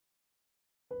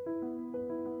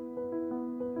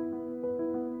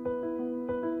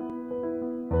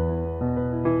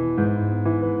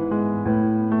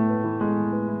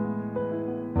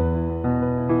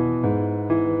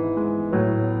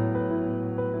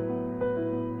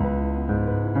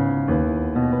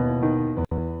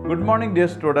Good morning dear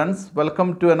students. Welcome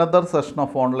to another session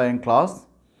of online class.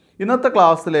 ഇന്നത്തെ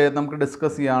ക്ലാസ്സിൽ നമുക്ക്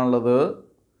discuss ചെയ്യാനുള്ളത്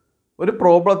ഒരു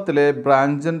പ്രോബ്ലത്തിലെ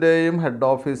ബ്രാഞ്ചിൻ്റെയും ഹെഡ്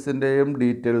ഓഫീസിൻ്റെയും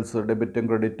ഡീറ്റെയിൽസ് ഡെബിറ്റും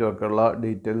ക്രെഡിറ്റും ഒക്കെയുള്ള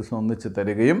ഡീറ്റെയിൽസ് ഒന്നിച്ച്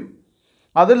തരികയും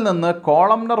അതിൽ നിന്ന്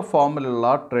കോളംനർ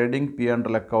ഫോമിലുള്ള trading P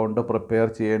and L account prepare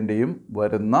ചെയ്യേണ്ടിയും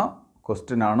വരുന്ന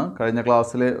ക്വസ്റ്റ്യനാണ്. കഴിഞ്ഞ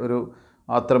ക്ലാസ്സിലെ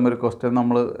അത്തരമൊരു ക്വസ്റ്റ്യൻ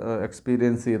നമ്മൾ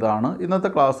എക്സ്പീരിയൻസ് ചെയ്തതാണ്.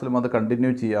 ഇന്നത്തെ ക്ലാസ്സിലും അത്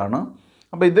കണ്ടിന്യൂ ചെയ്യുകയാണ്.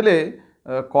 അപ്പോൾ ഇതിൽ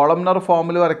കോളംനർ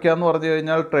ഫോമിൽ വരയ്ക്കുക എന്ന് പറഞ്ഞു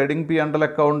കഴിഞ്ഞാൽ ട്രേഡിംഗ് പി ആൻഡ് എൽ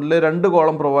അക്കൗണ്ടിൽ 2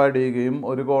 കോളം പ്രൊവൈഡ് ചെയ്യുകയും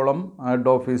ഒരു കോളം ഹെഡ്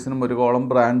ഓഫീസിനും ഒരു കോളം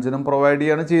ബ്രാഞ്ചിനും പ്രൊവൈഡ്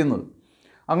ചെയ്യുകയാണ് ചെയ്യുന്നത്.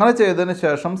 അങ്ങനെ ചെയ്തതിന്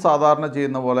ശേഷം സാധാരണ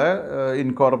ചെയ്യുന്ന പോലെ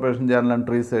ഇൻകോർപ്പറേഷൻ ജേർണൽ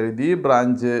എൻട്രീസ് എഴുതി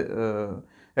ബ്രാഞ്ച്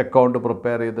അക്കൗണ്ട്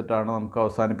പ്രിപ്പയർ ചെയ്തിട്ടാണ് നമുക്ക്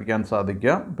അവസാനിപ്പിക്കാൻ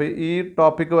സാധിക്കുക. അപ്പോൾ ഈ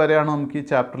ടോപ്പിക്ക് വരെയാണ് നമുക്ക് ഈ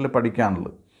ചാപ്റ്ററിൽ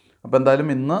പഠിക്കാനുള്ളത്. അപ്പോൾ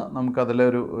എന്തായാലും ഇന്ന് നമുക്കതിലെ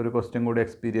ഒരു ക്വസ്റ്റ്യൻ കൂടി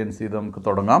എക്സ്പീരിയൻസ് ചെയ്ത് നമുക്ക്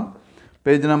തുടങ്ങാം.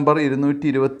 പേജ് നമ്പർ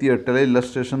 228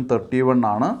 ഇല്ലസ്ട്രേഷൻ 31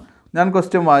 ആണ്. ഞാൻ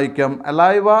ക്വസ്റ്റ്യൻ വായിക്കാം.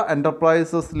 അലൈവ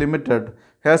enterprises limited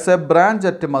has A branch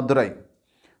at Madurai.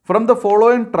 From the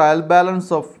following trial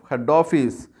balance of head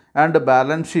office and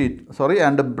balance sheet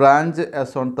and branch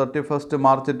as on 31st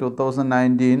March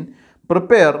 2019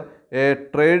 prepare A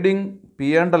trading P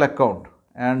and L account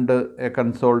and A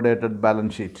consolidated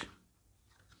balance sheet.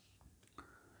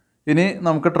 ഇനി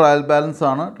നമുക്ക് trial balance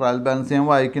ആണ്. Trial balance ഞാൻ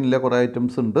വായിക്കുന്നില്ല, കുറേ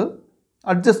items ഉണ്ട്.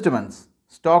 Adjustments.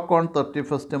 Stock on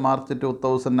 31st March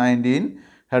 2019,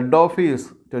 head office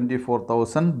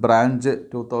 24,000, branch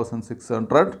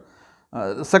 2,600.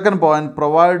 Second point,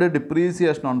 provide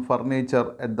depreciation on furniture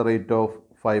at the rate of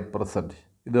 5%.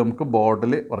 ഇത് നമുക്ക്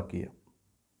ബോർഡിൽ വർക്ക് ചെയ്യാം.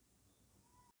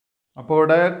 അപ്പോൾ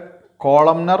ഇവിടെ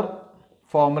കോളംനർ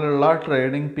ഫോമിലുള്ള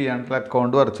trading P and L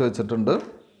account വരച്ച് വെച്ചിട്ടുണ്ട്.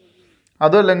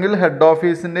 അതല്ലെങ്കിൽ head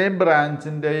ഓഫീസിൻ്റെയും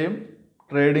ബ്രാഞ്ചിൻ്റെയും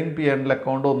trading P and L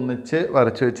account ഒന്നിച്ച്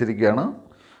വരച്ച് വെച്ചിരിക്കുകയാണ്.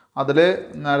 അതിൽ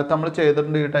നേരത്തെ നമ്മൾ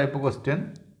ചെയ്തിട്ടുണ്ട് ഈ ടൈപ്പ് ക്വസ്റ്റ്യൻ.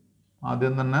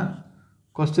 ആദ്യം തന്നെ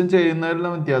ക്വസ്റ്റ്യൻ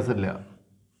ചെയ്യുന്നതിലും വ്യത്യാസമില്ല,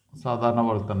 സാധാരണ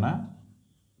പോലെ തന്നെ.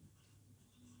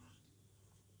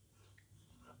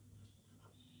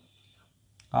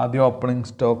 ആദ്യം ഓപ്പണിംഗ്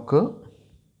സ്റ്റോക്ക്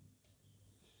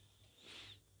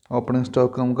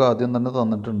നമുക്ക് ആദ്യം തന്നെ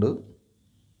തന്നിട്ടുണ്ട്.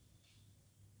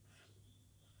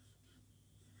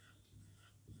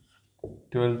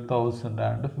 $12,000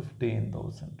 and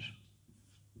 $15,000.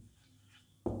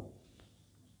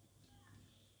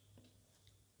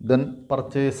 Then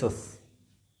purchases.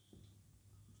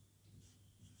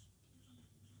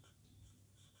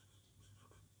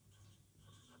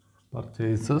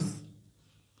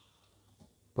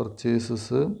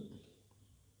 Purchases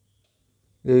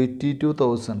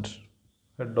 82,000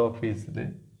 head office.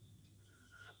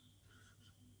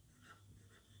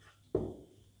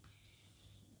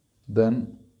 Then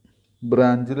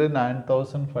branch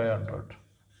 9,500.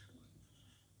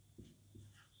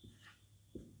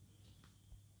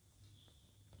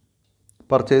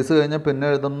 Purchase കഴിഞ്ഞാൽ പിന്നെ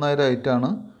എഴുതുന്ന ഒരു ഐറ്റമാണ്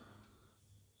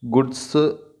ഗുഡ്സ്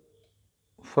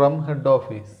ഫ്രം ഹെഡ്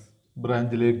ഓഫീസ്,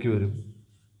 ബ്രാഞ്ചിലേക്ക് വരും.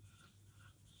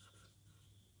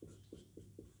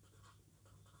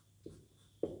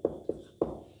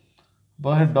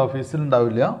 അപ്പോൾ ഹെഡ് ഓഫീസിൽ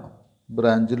ഉണ്ടാവില്ല,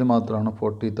 ബ്രാഞ്ചിൽ മാത്രമാണ്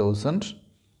 40,000.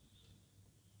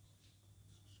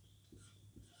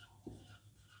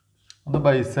 അത്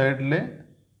ബൈ സൈഡിൽ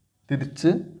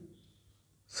തിരിച്ച്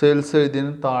സെയിൽസ്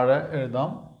എഴുതിയതിന് താഴെ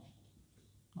എഴുതാം.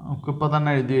 നമുക്കിപ്പോൾ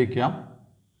തന്നെ എഴുതി വയ്ക്കാം.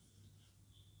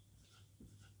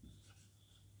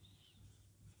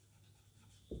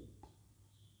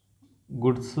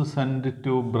 Goods send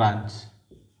two branch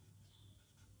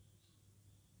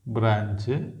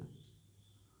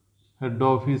head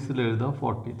ഓഫീസിൽ എഴുതാം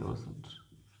 40,000.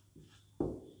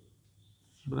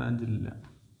 ബ്രാഞ്ചിലില്ല.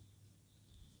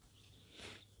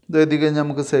 ഇത് എഴുതി കഴിഞ്ഞാൽ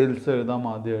നമുക്ക് സെയിൽസ് എഴുതാം.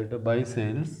 ആദ്യമായിട്ട്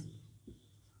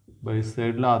ബൈ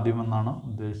സൈഡിൽ ആദ്യം എന്നാണ്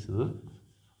ഉദ്ദേശിച്ചത്.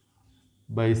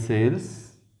 ബൈ സെയിൽസ്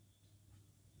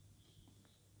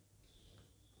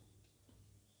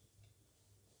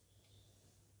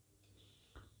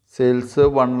സെയിൽസ്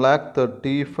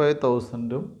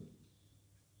 1,35,000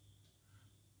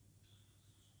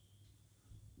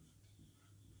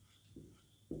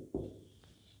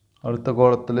 അടുത്ത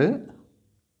കോളത്തിൽ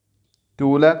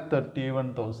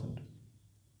 2,31,000.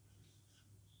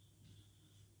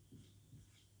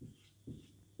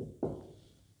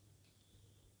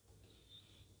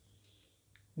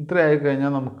 ഇത്രയായി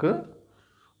കഴിഞ്ഞാൽ നമുക്ക്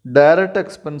ഡയറക്റ്റ്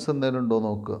എക്സ്പെൻസ് എന്തെങ്കിലും ഉണ്ടോ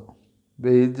നോക്കുക.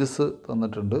 വേജസ്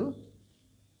തന്നിട്ടുണ്ട്.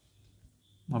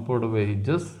 അപ്പോൾ ഇവിടെ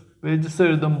വേജസ്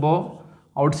എഴുതുമ്പോൾ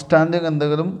ഔട്ട്സ്റ്റാൻഡിങ്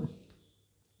എന്തെങ്കിലും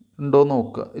ഉണ്ടോ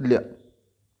നോക്കുക. ഇല്ല.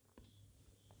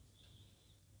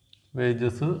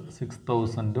 Wages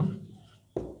 6,000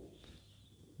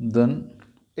 then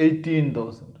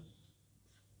 18,000.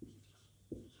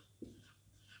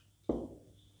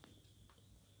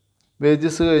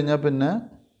 വേജസ് കഴിഞ്ഞാൽ പിന്നെ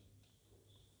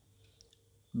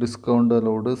ഡിസ്കൗണ്ട്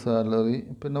അലൗഡ്, സാലറി,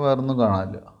 പിന്നെ വേറൊന്നും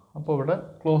കാണാനില്ല. അപ്പോൾ ഇവിടെ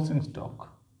ക്ലോസിംഗ്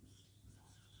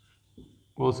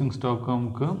സ്റ്റോക്ക്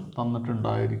നമുക്ക്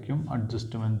തന്നിട്ടുണ്ടായിരിക്കും.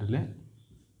 അഡ്ജസ്റ്റ്മെൻറ്റിൽ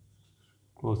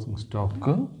ക്ലോസിംഗ്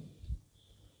സ്റ്റോക്ക്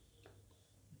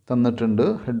തന്നിട്ടുണ്ട്.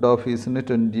 ഹെഡ് ഓഫീസിന്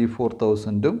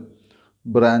 24,000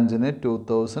 ബ്രാഞ്ചിന്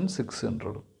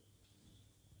 2,600.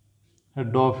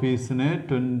 ഹെഡ് ഓഫീസിന്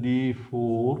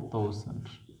 24,000.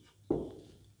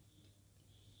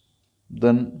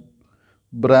 ദെൻ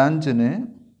ബ്രാഞ്ചിന്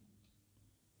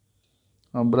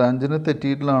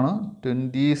തെറ്റിയിട്ടില്ലാണ്,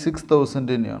 26,000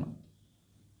 തന്നെയാണ്.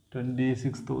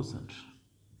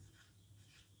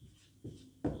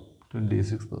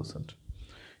 26,000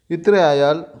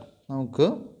 ഇത്രയായാൽ നമുക്ക്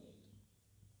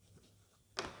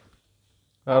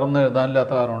വേറൊന്നും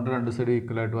എഴുതാനില്ലാത്ത കാരണം കൊണ്ട് രണ്ട് സൈഡ്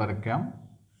ഈക്വലായിട്ട് വരയ്ക്കാം.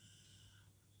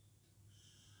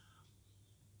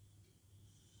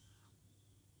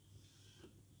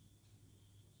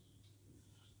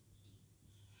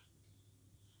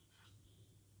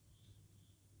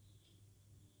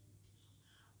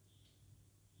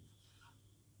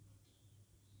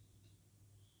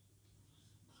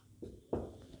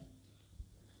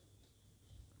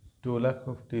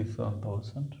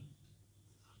 $257,000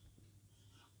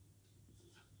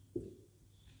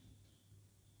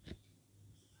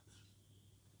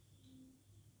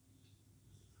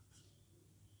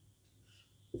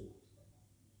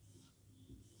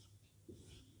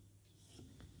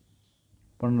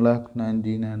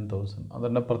 $199,000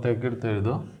 അതെന്നെ പ്രത്യേകം എടുത്ത്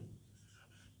എഴുതുക.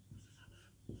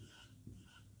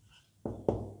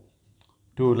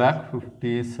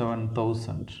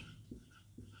 257,000.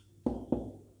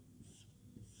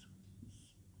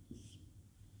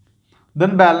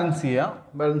 ദെൻ ബാലൻസ്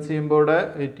ചെയ്യുമ്പോൾ ഇവിടെ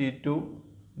 82,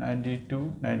 92,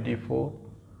 94,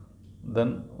 ദെൻ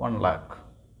 1 lakh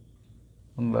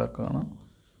ആണ്.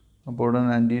 അപ്പോൾ ഇവിടെ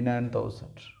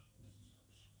 99,000.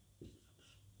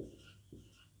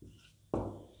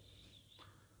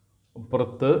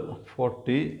 പുറത്ത്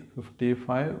 40,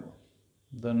 55,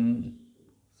 ദെൻ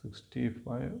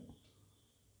 65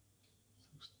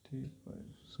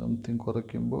 സംതിങ്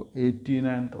കുറയ്ക്കുമ്പോൾ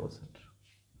 89,000.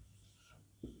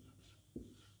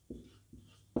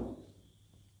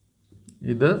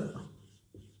 ഇത്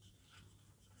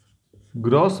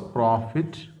ഗ്രോസ്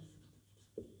പ്രോഫിറ്റ്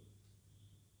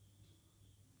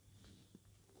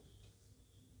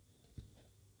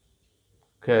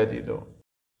ക്യാരിഡ് ഓൺ.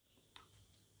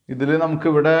 ഇതിൽ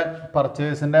നമുക്കിവിടെ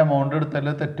പർച്ചേസിൻ്റെ എമൗണ്ട് എടുത്തതിൽ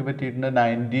തെറ്റ് പറ്റിയിട്ടുണ്ട്.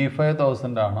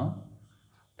 95,000 ആണ്.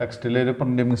 ടെക്സ്റ്റിലൊരു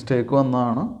പ്രിൻറ്റിങ് മിസ്റ്റേക്ക്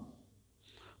വന്നതാണ്.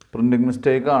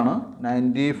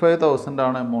 95,000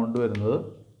 ആണ് എമൗണ്ട് വരുന്നത്.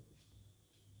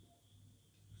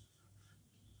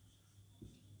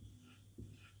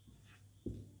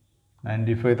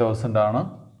 ആണ്.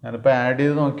 ഞാനിപ്പോൾ ആഡ്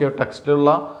ചെയ്ത് നോക്കിയാൽ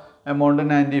ടെക്സ്റ്റിലുള്ള എമൗണ്ട്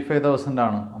 95,000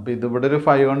 ആണ്. അപ്പോൾ ഇതിവിടെ ഒരു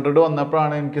 500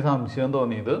 വന്നപ്പോഴാണ് എനിക്ക് സംശയം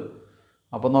തോന്നിയത്.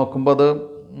 അപ്പോൾ നോക്കുമ്പോൾ അത്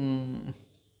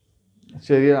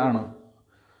ശരിയാണ്.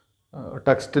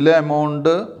 ടെക്സ്റ്റിലെ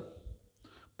എമൗണ്ട്,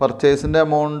 പർച്ചേസിൻ്റെ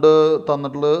എമൗണ്ട്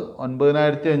തന്നിട്ടുള്ളത്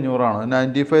 9,500 ആണ്.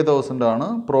 95,000 ആണ്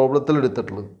പ്രോബ്ലത്തിൽ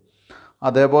എടുത്തിട്ടുള്ളത്.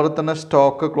 അതേപോലെ തന്നെ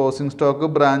ക്ലോസിംഗ് സ്റ്റോക്ക്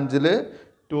ബ്രാഞ്ചിൽ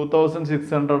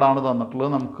 2,600 ആണ്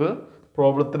തന്നിട്ടുള്ളത്. നമുക്ക്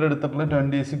പ്രോബ്ലത്തിൽ എടുത്തിട്ടുള്ളത്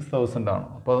 26,000 ആണ്.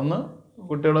 അപ്പോൾ അതൊന്ന്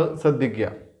കുട്ടികൾ ശ്രദ്ധിക്കുക.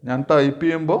 ഞാൻ ടൈപ്പ്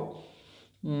ചെയ്യുമ്പോൾ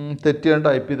തെറ്റിയാൻ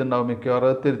ടൈപ്പ് ചെയ്തിട്ടുണ്ടാവും.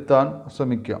 മിക്കവാറും തിരുത്താൻ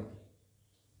ശ്രമിക്കാം.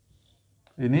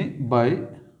 ഇനി by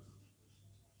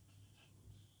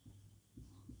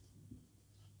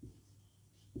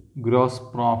gross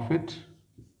profit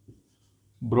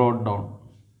broad down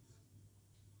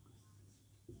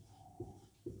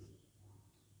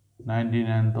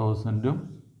 99,000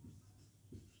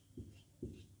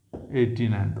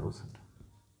 89,000.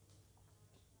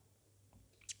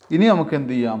 ഇനി നമുക്ക്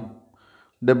എന്ത് ചെയ്യാം?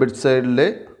 ഡെബിറ്റ് സൈഡിൽ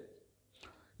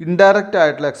ഇൻഡയറക്റ്റ്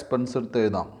ആയിട്ടുള്ള എക്സ്പെൻസ് എടുത്ത്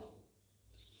എഴുതാം.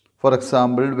 ഫോർ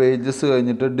എക്സാമ്പിൾ വേജസ്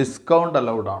കഴിഞ്ഞിട്ട് ഡിസ്കൗണ്ട്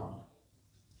അലൗഡ് ആണ്.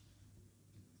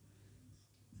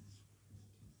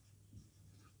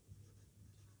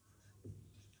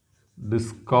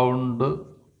 Discount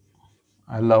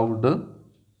allowed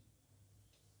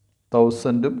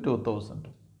 1,000 2,000.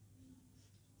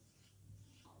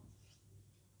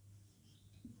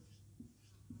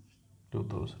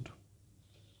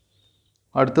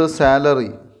 അടുത്ത salary.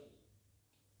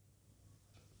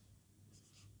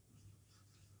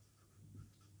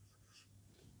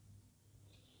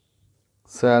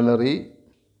 Salary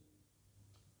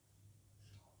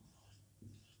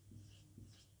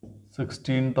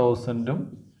 16,000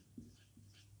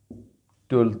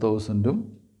 12,000.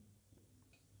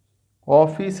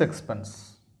 Office expense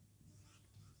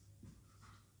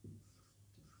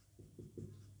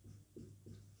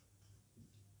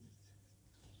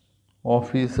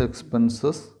Office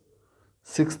expenses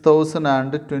 6,000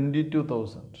 and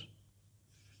 22,000.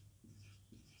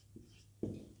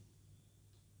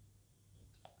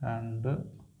 And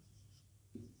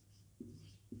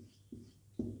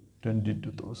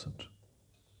 22,000.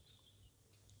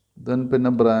 Then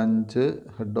പിന്നെ branch,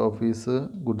 head office,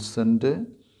 goods and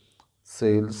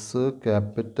sales,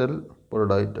 capital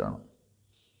പ്രൊഡക്റ്റാണ്.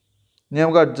 ഇനി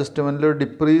നമുക്ക് അഡ്ജസ്റ്റ്മെൻറ്റിൽ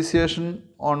depreciation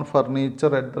on furniture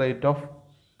at the rate of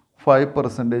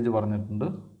 5% പറഞ്ഞിട്ടുണ്ട്.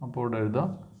 അപ്പോൾ ഇവിടെ എഴുതാം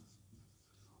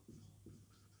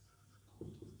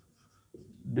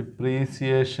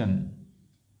ഡിപ്രീസിയേഷൻ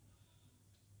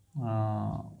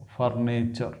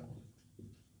ഫർണിച്ചർ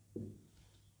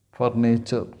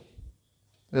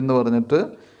എന്ന് പറഞ്ഞിട്ട്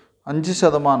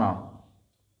 5%.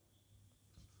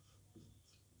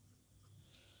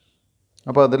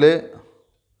 അപ്പോൾ അതിൽ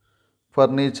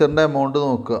ഫർണിച്ചറിൻ്റെ എമൗണ്ട്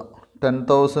നോക്കുക.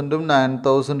 10,000ഉം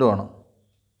 9,000ഉം ആണ്.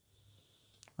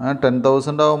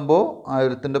 10,000 ആകുമ്പോൾ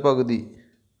 1000ൻ്റെ പകുതി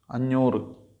 500.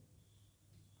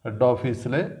 ഹെഡ്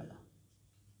ഓഫീസിൽ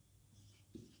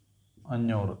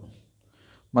 500.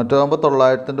 മറ്റാകുമ്പോൾ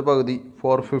 900ൻ്റെ പകുതി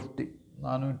 450,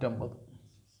 450.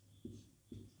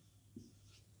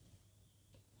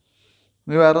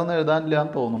 ഇനി വേറെ ഒന്നും എഴുതാനില്ല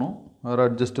എന്ന് തോന്നുന്നു. വേറെ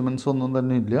അഡ്ജസ്റ്റ്മെൻറ്റ്സ് ഒന്നും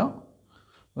തന്നെ ഇല്ല,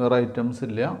 വേറെ ഐറ്റംസ്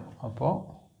ഇല്ല. അപ്പോൾ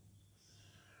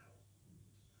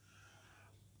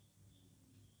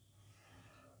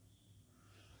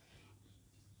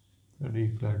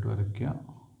ഈക്വലായിട്ട് വരയ്ക്കുക.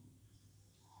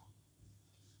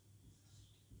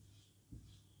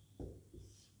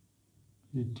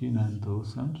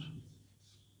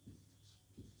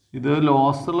 ഇത്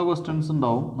ലോസ് ഉള്ള ക്വസ്റ്റ്യൻസ്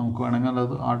ഉണ്ടാവും. നമുക്ക് വേണമെങ്കിൽ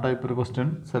അത് ആ ടൈപ്പ് ഒരു ക്വസ്റ്റ്യൻ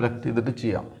സെലക്ട് ചെയ്തിട്ട്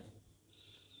ചെയ്യാം.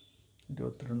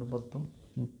 22, 10,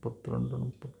 32,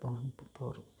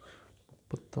 36,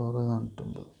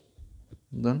 450.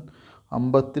 ദെൻ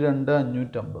 52,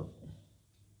 550.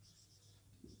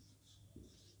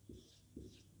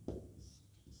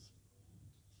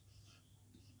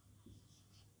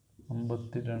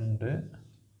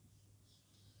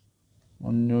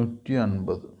 52,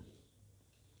 550.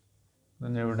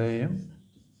 എവിടെയും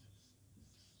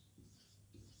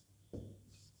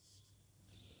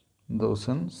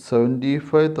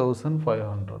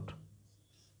 75,500.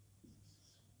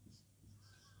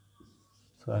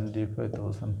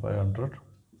 75,500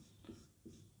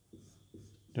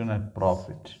 to net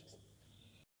profit.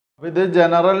 അപ്പോൾ ഇത്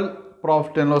general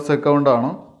profit and loss account ആണ്.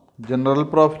 General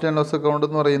profit and loss account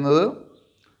എന്ന് പറയുന്നത്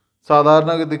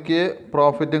സാധാരണഗതിക്ക്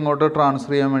പ്രോഫിറ്റ് ഇങ്ങോട്ട്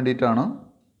ട്രാൻസ്ഫർ ചെയ്യാൻ വേണ്ടിയിട്ടാണ്.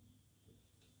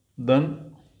 ദെൻ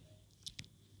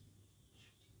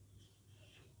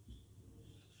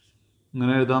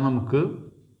ഇങ്ങനെ എഴുതാം നമുക്ക്.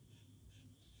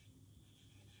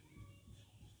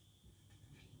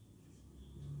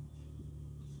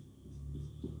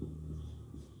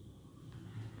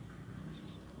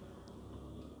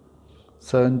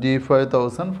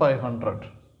 $75,500.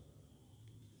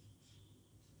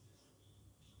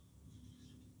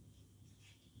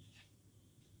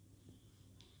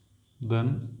 Then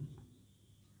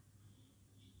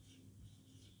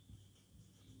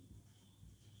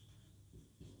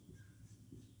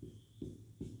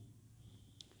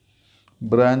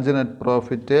branch net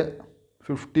profit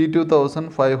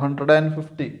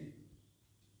 52,550.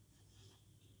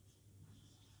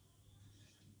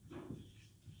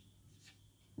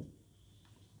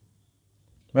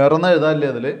 വേറെ ഒന്നും എഴുതാനില്ലേ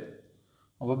അതിൽ.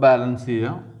 അപ്പോൾ ബാലൻസ്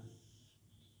ചെയ്യാം.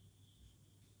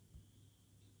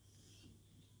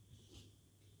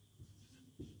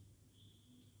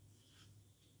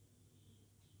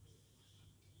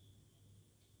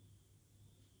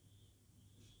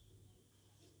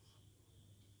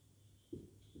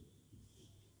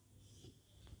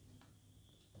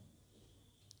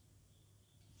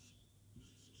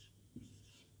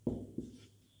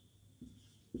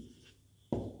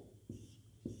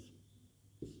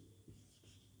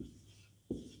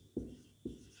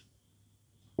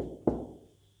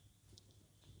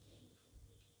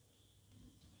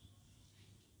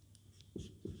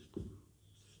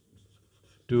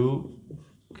 ടു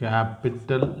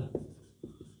ക്യാപിറ്റൽ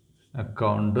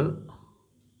അക്കൗണ്ട്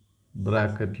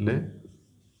ബ്രാക്കറ്റിൽ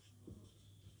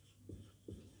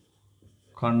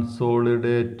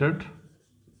consolidated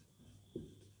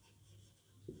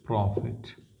profit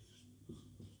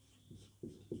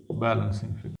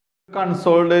balancing figure.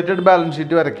 Consolidated balance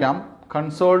sheet വരയ്ക്കാം.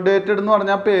 കൺസോളിഡേറ്റഡ് എന്ന്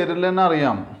പറഞ്ഞാൽ പേരിൽ തന്നെ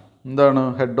അറിയാം എന്താണ്.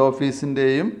 ഹെഡ്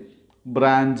ഓഫീസിൻ്റെയും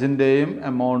ബ്രാഞ്ചിൻ്റെയും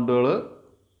എമൗണ്ടുകൾ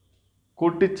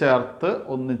കൂട്ടിച്ചേർത്ത്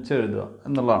ഒന്നിച്ച് എഴുതുക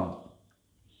എന്നുള്ളതാണ്.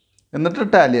 എന്നിട്ട്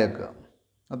ടാലി ആക്കുക,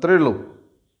 അത്രയേ ഉള്ളൂ.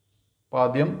 അപ്പോൾ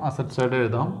ആദ്യം അസറ്റ് സൈഡ്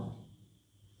എഴുതാം.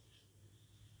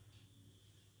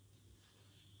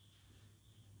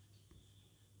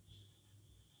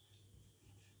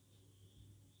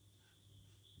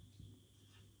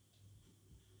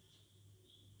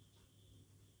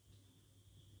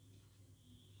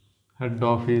 Head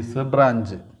office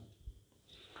branch.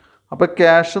 അപ്പോൾ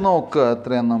ക്യാഷ് നോക്കുക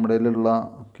എത്രയാണ് നമ്മുടെ കയ്യിലുള്ള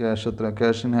ക്യാഷ്. എത്ര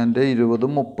ക്യാഷ് ഇൻ ഹാൻഡ് 20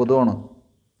 30 ആണ്.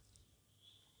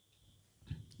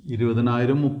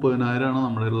 20,000 30,000 ആണ്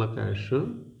നമ്മുടെ കയ്യിലുള്ള ക്യാഷ്.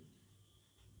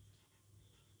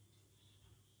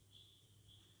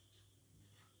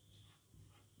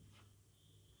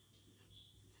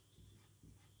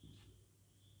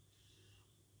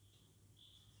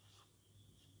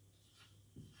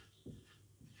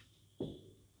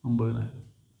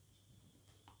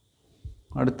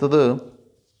 അടുത്തത്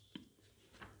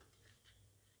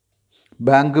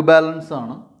ബാങ്ക് ബാലൻസ്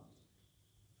ആണ്.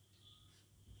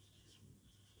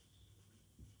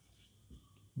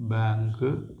 Bank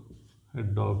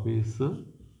head office.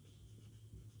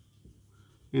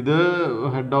 ഇത്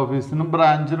ഹെഡ് ഓഫീസിനും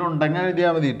ബ്രാഞ്ചിനും ഉണ്ടെങ്കിൽ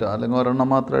എഴുതിയാൽ മതി കേട്ടോ, അല്ലെങ്കിൽ ഒരെണ്ണം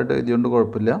മാത്രമായിട്ട് എഴുതിയോണ്ട്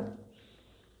കുഴപ്പമില്ല.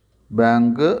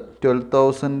 ബാങ്ക്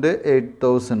 12,000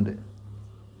 8,000.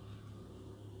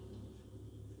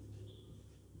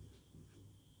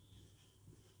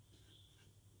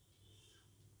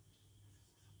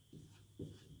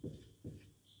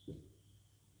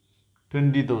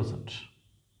 $20,000.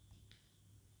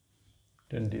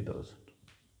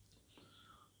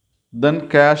 ദെൻ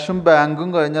ക്യാഷും ബാങ്കും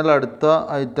കഴിഞ്ഞാൽ അടുത്ത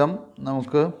ഐറ്റം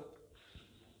നമുക്ക്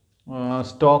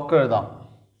സ്റ്റോക്ക് എഴുതാം.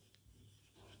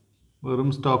 വെറും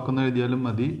സ്റ്റോക്ക് എന്ന് എഴുതിയാലും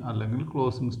മതി, അല്ലെങ്കിൽ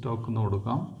ക്ലോസിംഗ് സ്റ്റോക്ക് എന്ന്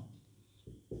കൊടുക്കാം.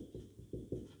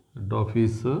 Head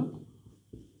office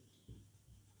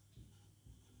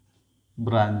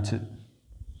branch.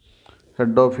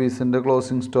 ഹെഡ് ഓഫീസിൻ്റെ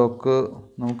ക്ലോസിംഗ് സ്റ്റോക്ക്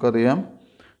നമുക്കറിയാം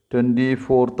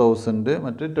 24,000,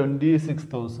 മറ്റേ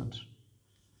 26,000.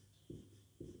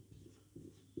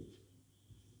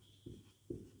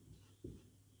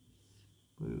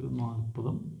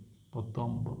 $40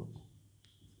 19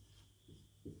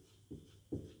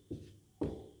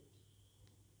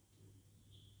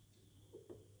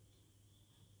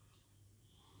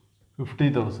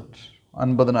 50,000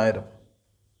 50,000.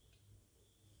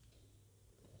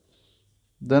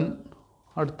 ദെൻ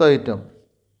അടുത്ത ഐറ്റം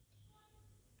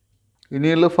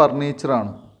ഇനിയുള്ള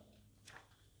ഫർണിച്ചറാണ്.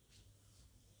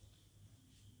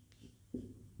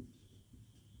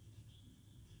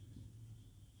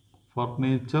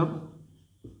 Furniture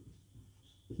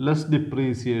less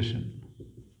depreciation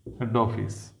head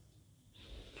office.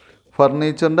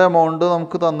 ഫർണിച്ചറിൻ്റെ amount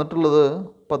നമുക്ക് തന്നിട്ടുള്ളത്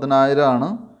 10,000 ആണ്.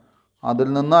 അതിൽ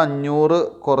നിന്ന് 500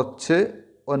 കുറച്ച്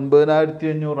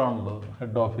 9,500 ആണുള്ളത്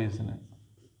ഹെഡ് ഓഫീസിന്.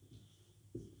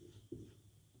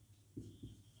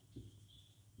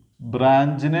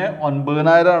 ബ്രാഞ്ചിന്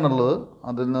 9,000 ആണുള്ളത്.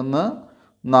 അതിൽ നിന്ന്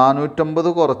 450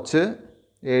 കുറച്ച്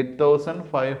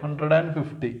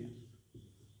 8,550.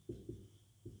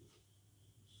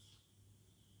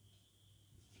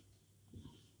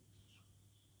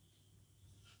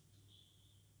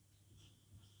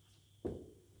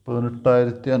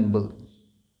 $18,050.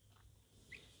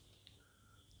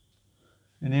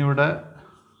 ഇനി ഇവിടെ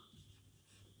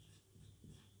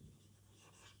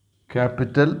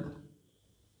ക്യാപിറ്റൽ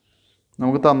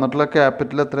നമുക്ക് തന്നിട്ടുള്ള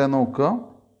ക്യാപിറ്റൽ എത്രയാണെന്ന് നോക്കുക.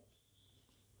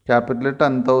 ക്യാപിറ്റൽ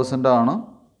 10,000 ആണ്.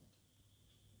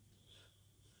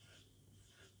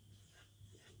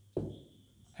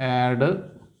 ആഡ്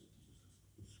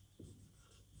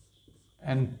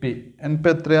NP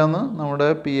എത്രയാന്ന് നമ്മുടെ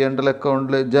P&L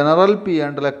അക്കൗണ്ടിൽ, ജനറൽ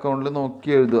P&L അക്കൗണ്ടിൽ നോക്കി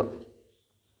എഴുതുക.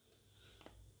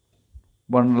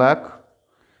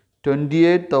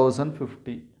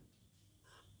 1,28,050.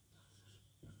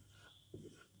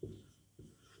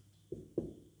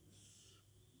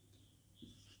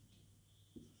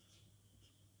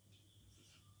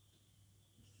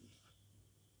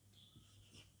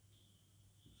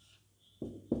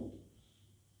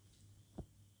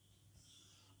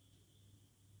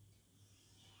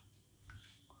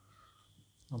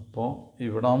 അപ്പോൾ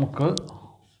ഇവിടെ നമുക്ക്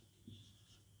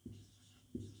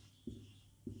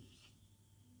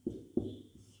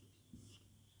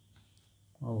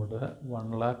അവിടെ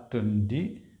 1,20,000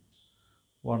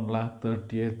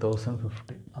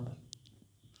 1,38,050. അതെ.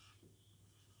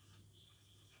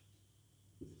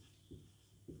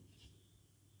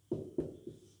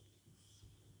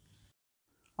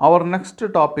 Our next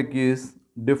topic is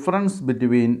difference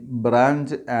between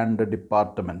branch and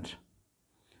department.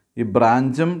 ഈ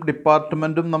ബ്രാഞ്ചും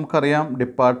ഡിപ്പാർട്ട്മെൻറ്റും നമുക്കറിയാം.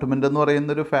 ഡിപ്പാർട്ട്മെൻ്റ് എന്ന്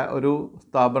പറയുന്നൊരു ഒരു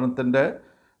സ്ഥാപനത്തിൻ്റെ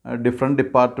ഡിഫറെൻറ്റ്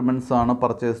ഡിപ്പാർട്ട്മെൻറ്റ്സ് ആണ്.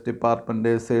 പർച്ചേസ്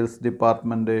ഡിപ്പാർട്ട്മെൻറ്റ്, സെയിൽസ്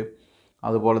ഡിപ്പാർട്ട്മെൻറ്റ്,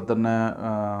 അതുപോലെ തന്നെ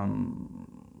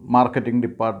മാർക്കറ്റിംഗ്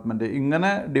ഡിപ്പാർട്ട്മെൻറ്റ്,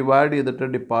 ഇങ്ങനെ ഡിവൈഡ്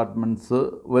ചെയ്തിട്ട് ഡിപ്പാർട്ട്മെൻറ്റ്സ്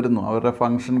വരുന്നു അവരുടെ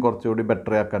ഫങ്ഷൻ കുറച്ചുകൂടി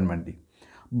ബെറ്റർ ആക്കാൻ വേണ്ടി.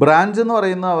 ബ്രാഞ്ച് എന്ന്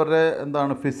പറയുന്നത് അവരുടെ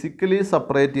എന്താണ് ഫിസിക്കലി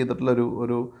സെപ്പറേറ്റ് ചെയ്തിട്ടുള്ള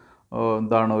ഒരു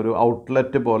എന്താണ് ഒരു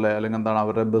ഔട്ട്ലെറ്റ് പോലെ, അല്ലെങ്കിൽ എന്താണ്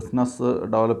അവരുടെ ബിസിനസ്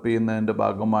ഡെവലപ്പ് ചെയ്യുന്നതിൻ്റെ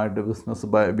ഭാഗമായിട്ട്, ബിസിനസ്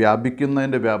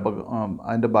വ്യാപിക്കുന്നതിൻ്റെ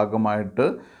അതിൻ്റെ ഭാഗമായിട്ട്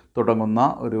തുടങ്ങുന്ന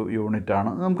ഒരു യൂണിറ്റാണ്.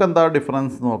 നമുക്ക് എന്താ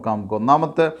ഡിഫറൻസ് നോക്കാം. നമുക്ക്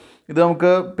ഒന്നാമത്തെ ഇത്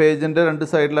നമുക്ക് പേജിൻ്റെ 2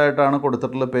 സൈഡിലായിട്ടാണ്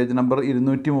കൊടുത്തിട്ടുള്ളത്. പേജ് നമ്പർ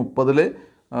 230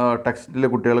 ടെക്സ്റ്റിൽ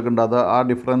കുട്ടികൾക്കുണ്ട്. അത് ആ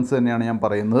ഡിഫറൻസ് തന്നെയാണ് ഞാൻ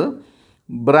പറയുന്നത്.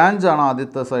 ബ്രാഞ്ചാണ്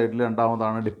ആദ്യത്തെ സൈഡിൽ,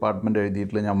 രണ്ടാമതാണ് ഡിപ്പാർട്ട്മെൻറ്റ്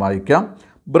എഴുതിയിട്ടുള്ളത്. ഞാൻ വായിക്കാം.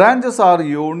 Branches R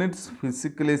units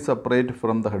physically separate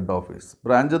from the head office.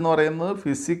 Branch എന്ന് പറയുന്നത്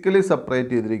ഫിസിക്കലി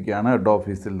സെപ്പറേറ്റ് ചെയ്തിരിക്കുകയാണ് ഹെഡ്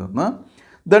ഓഫീസിൽ നിന്ന്.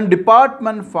 Then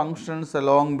department functions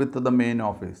along with the main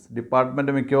office.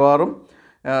 Department മിക്കവാറും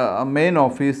മെയിൻ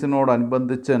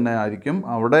ഓഫീസിനോടനുബന്ധിച്ച് തന്നെ ആയിരിക്കും,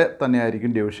 അവിടെ തന്നെ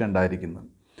ആയിരിക്കും ഡിവിഷൻ ഉണ്ടായിരിക്കുന്നത്.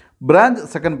 Branch,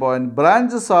 second point,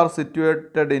 branches R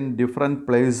situated in different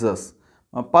places.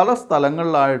 പല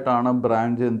സ്ഥലങ്ങളിലായിട്ടാണ്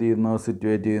ബ്രാഞ്ച് എന്ത് ചെയ്യുന്നത്,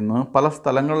 സിറ്റുവേറ്റ് ചെയ്യുന്നത്. പല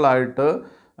സ്ഥലങ്ങളിലായിട്ട്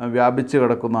വ്യാപിച്ച്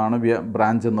കിടക്കുന്നതാണ്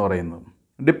ബ്രാഞ്ച് എന്ന് പറയുന്നത്.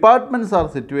 Departments R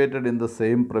situated in the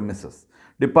same premises.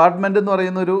 Department എന്ന്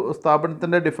പറയുന്ന ഒരു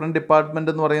സ്ഥാപനത്തിൻ്റെ ഡിഫറെൻറ്റ്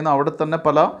ഡിപ്പാർട്ട്മെൻറ്റ് എന്ന് പറയുന്ന അവിടെ തന്നെ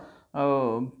പല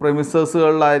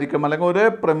പ്രെമിസസുകളിലായിരിക്കും, അല്ലെങ്കിൽ ഒരേ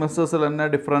പ്രെമിസസിൽ തന്നെ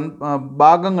different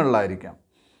ഭാഗങ്ങളിലായിരിക്കാം.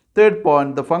 Third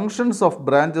point, the functions of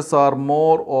branches are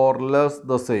more or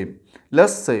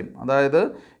less same. അതായത്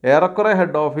ഏറെക്കുറെ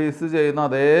ഹെഡ് ഓഫീസ് ചെയ്യുന്ന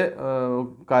അതേ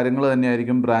കാര്യങ്ങൾ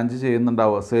തന്നെയായിരിക്കും ബ്രാഞ്ച്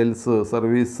ചെയ്യുന്നുണ്ടാവുക. സെയിൽസ്,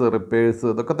 സർവീസ്, റിപ്പയേഴ്സ്,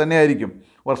 ഇതൊക്കെ തന്നെയായിരിക്കും,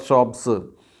 വർക്ക്ഷോപ്സ്.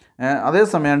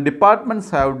 അതേസമയം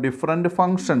ഡിപ്പാർട്ട്മെൻറ്റ്സ് ഹാവ് ഡിഫറെൻറ്റ്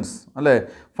ഫങ്ഷൻസ്, അല്ലേ.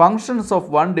 Functions of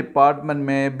one department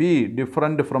may be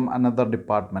different from another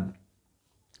department.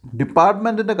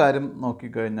 ഡിപ്പാർട്ട്മെൻറ്റിൻ്റെ കാര്യം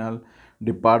നോക്കിക്കഴിഞ്ഞാൽ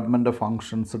ഡിപ്പാർട്ട്മെൻറ്റ്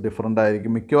ഫങ്ഷൻസ് ഡിഫറെൻ്റ്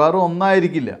ആയിരിക്കും, മിക്കവാറും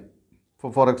ഒന്നായിരിക്കില്ല.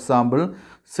 ഫോർ എക്സാമ്പിൾ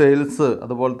സെയിൽസ്,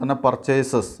 അതുപോലെ തന്നെ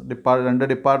പർച്ചേസസ്, രണ്ട്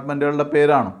ഡിപ്പാർട്ട്മെൻറ്റുകളുടെ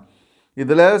പേരാണ്.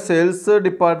 ഇതിലെ സെയിൽസ്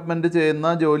ഡിപ്പാർട്ട്മെൻറ്റ് ചെയ്യുന്ന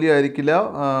ജോലി ആയിരിക്കില്ല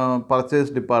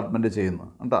പർച്ചേസ് ഡിപ്പാർട്ട്മെൻറ്റ് ചെയ്യുന്നത്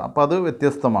കേട്ടോ. അപ്പോൾ അത്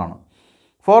വ്യത്യസ്തമാണ്.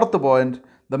 Fourth point,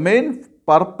 the main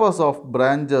purpose of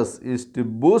branches is to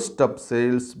boost up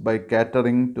sales by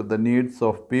catering to the needs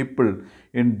of people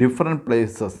in different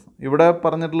places. ഇവിടെ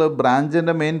പറഞ്ഞിട്ടുള്ളത്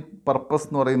ബ്രാഞ്ചിൻ്റെ മെയിൻ പർപ്പസ്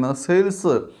എന്ന് പറയുന്നത്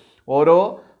സെയിൽസ്, ഓരോ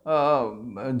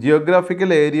ജിയോഗ്രാഫിക്കൽ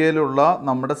ഏരിയയിലുള്ള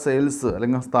നമ്മുടെ സെയിൽസ്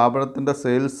അല്ലെങ്കിൽ സ്ഥാപനത്തിൻ്റെ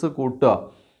സെയിൽസ് കൂട്ടുക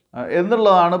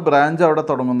എന്നുള്ളതാണ് ബ്രാഞ്ച് അവിടെ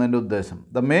തുടങ്ങുന്നതിൻ്റെ ഉദ്ദേശം.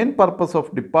 The main purpose of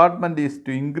department is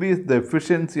to increase the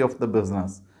efficiency of the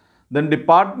business. Then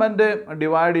department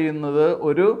divide ചെയ്യുന്നത്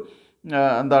ഒരു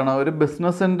ഒരു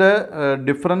ബിസിനസ്സിൻ്റെ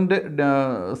ഡിഫറെൻറ്റ്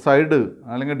സൈഡ്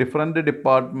അല്ലെങ്കിൽ ഡിഫറെൻറ്റ്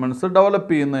ഡിപ്പാർട്ട്മെൻറ്റ്സ്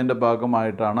ഡെവലപ്പ് ചെയ്യുന്നതിൻ്റെ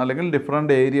ഭാഗമായിട്ടാണ്, അല്ലെങ്കിൽ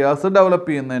ഡിഫറെൻറ്റ് ഏരിയാസ്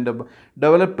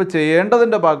ഡെവലപ്പ്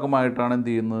ചെയ്യേണ്ടതിൻ്റെ ഭാഗമായിട്ടാണ്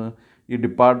എന്ത് ചെയ്യുന്നത്, ഈ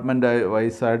ഡിപ്പാർട്ട്മെൻറ്റ്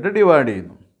വൈസായിട്ട് ഡിവൈഡ്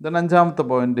ചെയ്യുന്നു. ദെൻ അഞ്ചാമത്തെ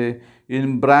point, in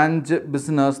branch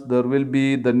business there will be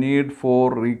the need for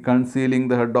റീകൺസീലിംഗ്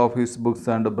the head office books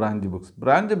and branch books.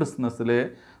 Branch ബിസിനസ്സിൽ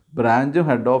ബ്രാഞ്ചും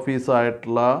ഹെഡ്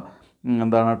ഓഫീസായിട്ടുള്ള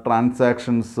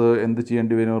ട്രാൻസാക്ഷൻസ് എന്ത്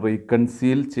ചെയ്യേണ്ടി വരും,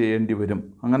 റീകൺസീൽ ചെയ്യേണ്ടി വരും.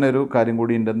 അങ്ങനെ ഒരു കാര്യം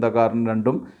കൂടി ഉണ്ട്. എന്താ കാരണം,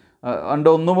 രണ്ടും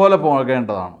ഒന്നുപോലെ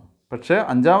പോകേണ്ടതാണ്. പക്ഷേ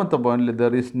അഞ്ചാമത്തെ പോയിന്റിൽ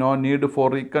there is no need for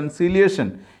reconciliation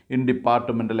in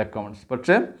departmental accounts.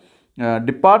 പക്ഷേ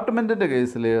ഡിപ്പാർട്ട്മെൻറ്റിൻ്റെ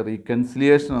കേസിൽ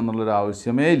റീകൺസിലിയേഷൻ എന്നുള്ളൊരു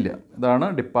ആവശ്യമേ ഇല്ല. ഇതാണ്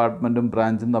ഡിപ്പാർട്ട്മെൻറ്റും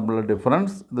ബ്രാഞ്ചും തമ്മിലുള്ള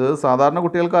ഡിഫറൻസ്. ഇത് സാധാരണ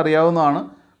കുട്ടികൾക്ക് അറിയാവുന്നതാണ്.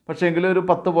 പക്ഷേ എങ്കിലും ഒരു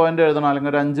 10 പോയിൻ്റ് എഴുതണം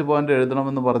അല്ലെങ്കിൽ ഒരു 5 പോയിൻ്റ്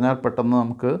എഴുതണമെന്ന് പറഞ്ഞാൽ പെട്ടെന്ന്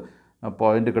നമുക്ക്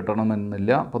പോയിൻ്റ്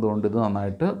കിട്ടണമെന്നില്ല. അപ്പോൾ അതുകൊണ്ട് ഇത്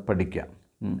നന്നായിട്ട് പഠിക്കാം.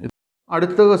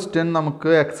 അടുത്ത ക്വസ്റ്റ്യൻ നമുക്ക്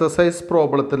എക്സസൈസ്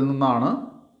പ്രോബ്ലത്തിൽ നിന്നാണ്.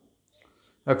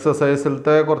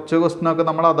 എക്സസൈസിലത്തെ കുറച്ച് ക്വസ്റ്റ്യനൊക്കെ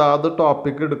നമ്മൾ അതാത്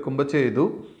ടോപ്പിക്ക് എടുക്കുമ്പോൾ ചെയ്തു.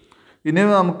 ഇനി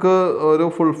നമുക്ക് ഒരു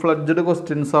ഫുൾ ഫ്ലഡ്ജഡ്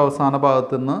ക്വസ്റ്റ്യൻസ് അവസാന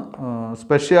ഭാഗത്തു നിന്ന്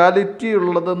സ്പെഷ്യാലിറ്റി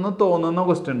ഉള്ളതെന്ന് തോന്നുന്ന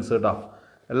ക്വസ്റ്റ്യൻസ് കേട്ടോ.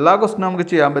 എല്ലാ ക്വസ്റ്റ്യനും നമുക്ക്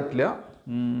ചെയ്യാൻ പറ്റില്ല,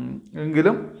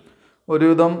 എങ്കിലും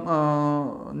ഒരുവിധം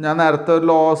ഞാൻ നേരത്തെ ഒരു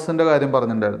ലോസിൻ്റെ കാര്യം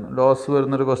പറഞ്ഞിട്ടുണ്ടായിരുന്നു. ലോസ്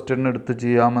വരുന്നൊരു ക്വസ്റ്റ്യൻ എടുത്ത്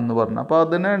ചെയ്യാമെന്ന് പറഞ്ഞു. അപ്പോൾ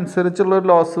അതിനനുസരിച്ചുള്ളൊരു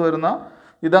ലോസ് വരുന്ന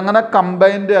ഇതങ്ങനെ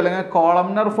കമ്പൈൻഡ് അല്ലെങ്കിൽ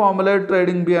കോളംനർ ഫോമിൽ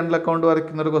ട്രേഡിംഗ് ബിയാൻഡ് അക്കൗണ്ട്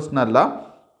വരയ്ക്കുന്നൊരു ക്വസ്റ്റ്യൻ അല്ല,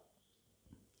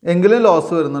 എങ്കിലും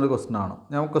ലോസ് വരുന്നൊരു ക്വസ്റ്റ്യനാണ്.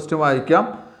 ഞാൻ ക്വസ്റ്റ്യൻ വായിക്കാം.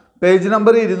 പേജ്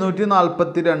നമ്പർ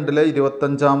 242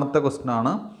 25ാമത്തെ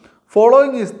ക്വസ്റ്റ്യനാണ്.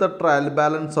 Following is the trial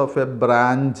balance of A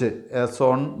branch as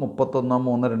on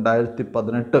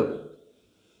 31/3/2018.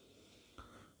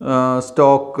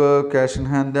 Stock, cash in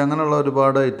hand, അങ്ങനെയുള്ള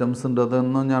ഒരുപാട് ഐറ്റംസ് ഉണ്ട്.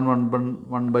 അതൊന്നും ഞാൻ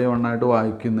വൺ ബൈ വൺ ആയിട്ട്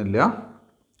വായിക്കുന്നില്ല.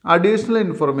 Additional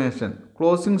information,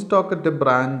 closing stock at A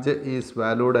branch is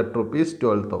valued at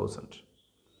 ₹12,000.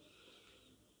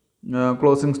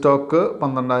 Closing stock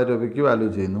 12,000 രൂപയ്ക്ക് value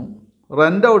ചെയ്യുന്നു.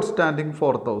 Rent outstanding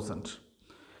 4,000.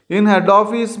 In head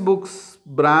office books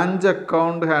branch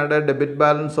account had A debit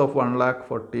balance of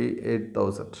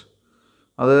 1,48,000.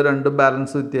 അത് രണ്ട്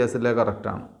ബാലൻസ് വ്യത്യാസമില്ല,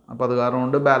 കറക്റ്റാണ്. അപ്പോൾ അത് കാരണം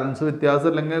കൊണ്ട് ബാലൻസ് വ്യത്യാസം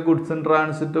ഇല്ലെങ്കിൽ ഗുഡ്സ് ഇൻ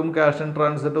ട്രാൻസിറ്റും ക്യാഷ് ഇൻ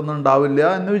ട്രാൻസിറ്റും ഒന്നും ഉണ്ടാവില്ല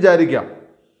എന്ന് വിചാരിക്കാം,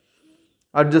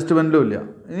 അഡ്ജസ്റ്റ്മെൻറ്റും ഇല്ല.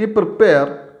 ഇനി prepare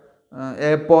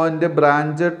A point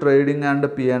branch trading and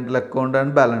P&L account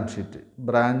and balance sheet.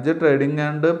 Branch trading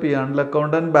and P&L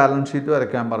account and balance sheet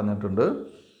വരയ്ക്കാൻ പറഞ്ഞിട്ടുണ്ട്.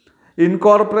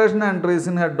 Incorporation entries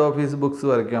in head office books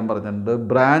വരയ്ക്കാൻ പറഞ്ഞിട്ടുണ്ട്.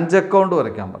 ബ്രാഞ്ച് അക്കൗണ്ട്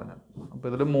വരയ്ക്കാൻ പറഞ്ഞിട്ടുണ്ട്. അപ്പോൾ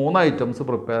ഇതിൽ 3 ഐറ്റംസ്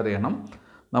പ്രിപ്പയർ ചെയ്യണം.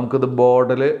 നമുക്കിത്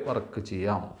ബോർഡിൽ വർക്ക്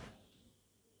ചെയ്യാം.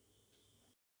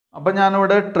 അപ്പം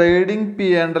ഞാനിവിടെ ട്രേഡിംഗ്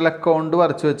P&L അക്കൗണ്ട്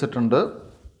വരച്ച് വെച്ചിട്ടുണ്ട്.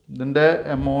 ഇതിൻ്റെ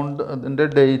എമൗണ്ട്, ഇതിൻ്റെ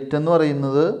ഡേറ്റ് എന്ന്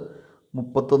പറയുന്നത്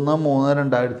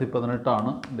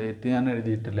 31/3/2018 ഡേറ്റ് ഞാൻ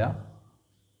എഴുതിയിട്ടില്ല.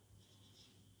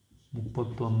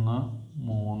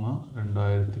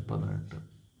 31/3/2018.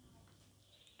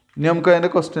 ഇനി നമുക്ക്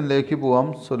അതിൻ്റെ ക്വസ്റ്റ്യനിലേക്ക് പോവാം,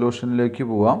 സൊല്യൂഷനിലേക്ക്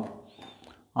പോവാം.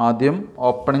 ആദ്യം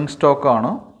ഓപ്പണിംഗ്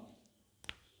സ്റ്റോക്കാണ്.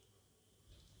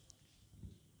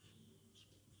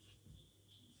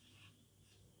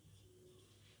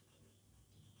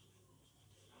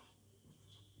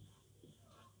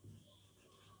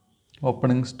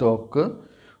 Opening stock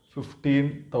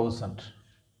 15,000,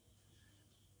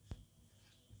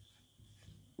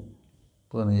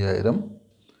 15,000.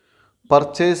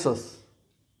 Purchases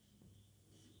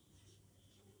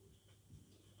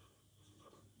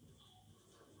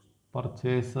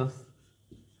purchases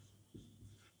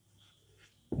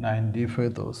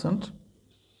 95,000.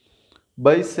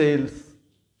 By sales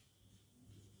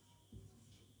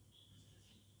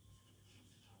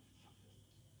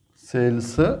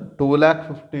sales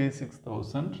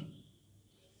 2,56,000.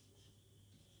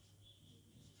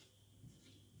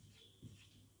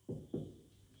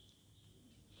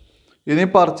 ഇനി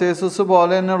പർച്ചേസസ്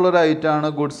പോലെ തന്നെയുള്ളൊരു ഐറ്റമാണ്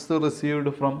goods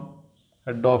received from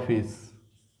head office.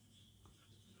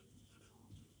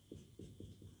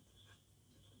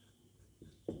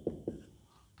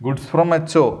 Goods from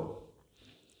HO.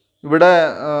 ഇവിടെ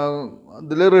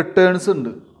ഇതിൽ റിട്ടേൺസ്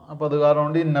ഉണ്ട്, അപ്പോൾ അത് കാരണം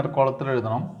കൊണ്ട് ഇന്നർ കോളത്തിൽ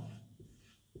എഴുതണം.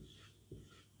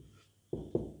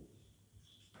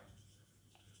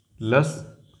 ലെസ്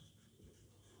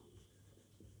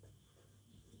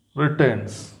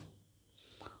റിട്ടേൺസ്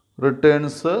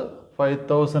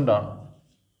 5,000 ആണ്.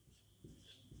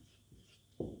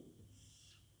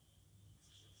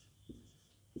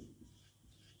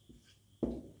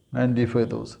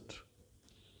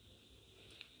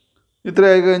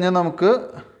 ഇത്രയായി കഴിഞ്ഞാൽ നമുക്ക്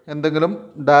എന്തെങ്കിലും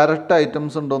ഡയറക്റ്റ്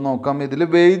ഐറ്റംസ് ഉണ്ടോ എന്ന് നോക്കാം. ഇതിൽ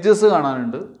വേജസ്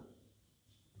കാണാനുണ്ട്.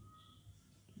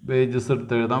 വേജസ്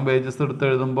എടുത്ത് എഴുതാം. വേജസ് എടുത്ത്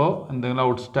എഴുതുമ്പോൾ എന്തെങ്കിലും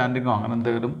ഔട്ട്സ്റ്റാൻഡിങ്ങോ അങ്ങനെ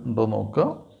എന്തെങ്കിലും ഉണ്ടോ എന്ന് നോക്കുക.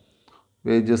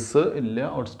 വേജസ് ഇല്ല,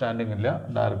 ഔട്ട്സ്റ്റാൻഡിങ് ഇല്ല,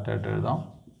 ഡയറക്റ്റായിട്ട് എഴുതാം.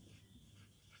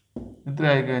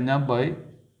 ഇത്രയായി കഴിഞ്ഞാൽ ബൈ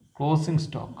ക്ലോസിംഗ്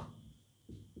സ്റ്റോക്ക്.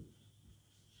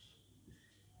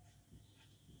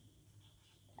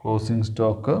 ക്ലോസിംഗ്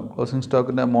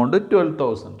സ്റ്റോക്കിൻ്റെ എമൗണ്ട്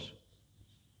 12,000.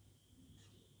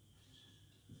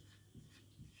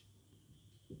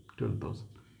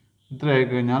 ഇത്രയായി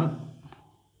കഴിഞ്ഞാൽ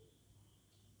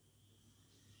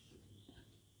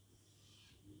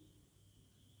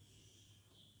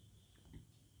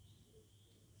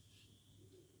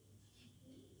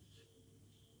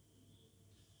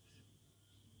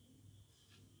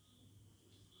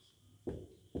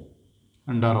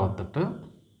 $68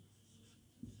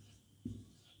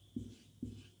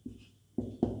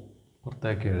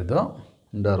 പുറത്തേക്ക് എഴുതുക.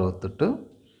 68.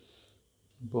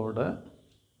 ഇപ്പോൾ ഇവിടെ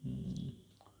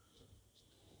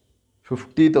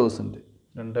 50,000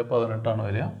 2,18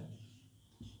 വരിക.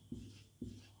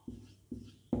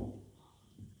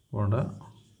 ഇവിടെ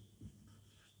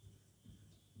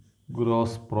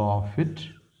ഗ്രോസ് പ്രോഫിറ്റ്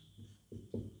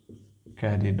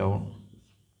ക്യാരി ഡൗൺ,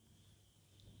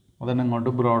 അതന്നെ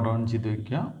അങ്ങോട്ട് ബ്രോ ഡൗൺ ചെയ്ത്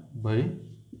വയ്ക്കുക. By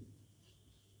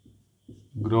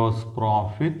gross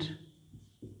profit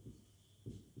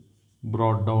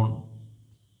broad down.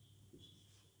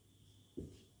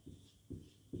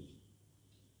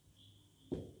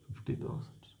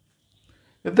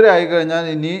 ഇത്ര ആയിക്കഴിഞ്ഞാൽ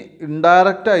ഇനി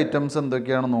ഇൻഡയറക്റ്റ് ഐറ്റംസ്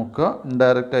എന്തൊക്കെയാണെന്ന് നോക്കുക.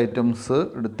 ഇൻഡയറക്റ്റ് ഐറ്റംസ്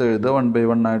എടുത്ത് എഴുതുക, 1 by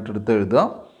 1 ആയിട്ട് എടുത്ത് എഴുതുക.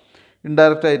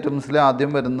 ഇൻഡയറക്റ്റ് ഐറ്റംസിൽ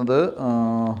ആദ്യം വരുന്നത്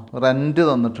റെൻറ്റ്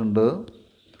തന്നിട്ടുണ്ട്,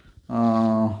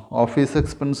 ഓഫീസ്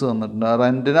എക്സ്പെൻസ് തന്നിട്ടുണ്ട്.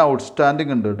 റെൻറ്റിന്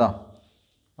ഔട്ട്സ്റ്റാൻഡിങ് ഉണ്ട് കേട്ടോ.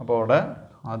 അപ്പോൾ അവിടെ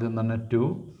ആദ്യം തന്നെ 2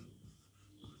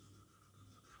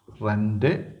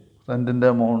 റെൻറ്റിൻ്റെ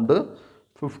എമൗണ്ട്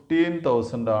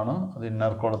 15,000 ആണ്. അത്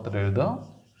ഇന്നർ കോളത്തിൽ എഴുതുക.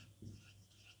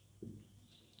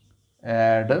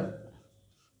 Add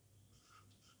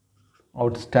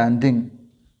outstanding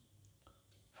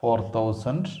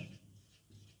 4,000,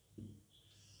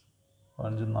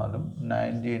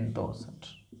 19,000.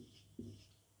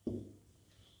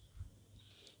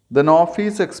 Then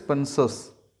office expenses.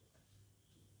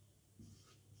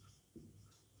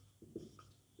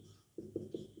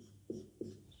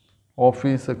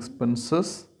 Office expenses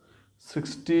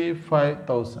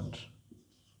 65,000.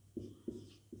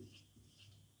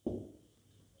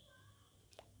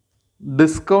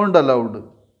 Discount allowed.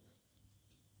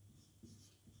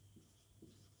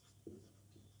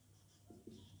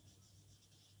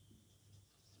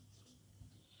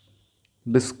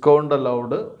 Discount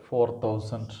allowed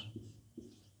 4,000.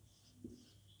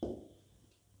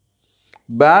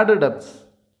 Bad debts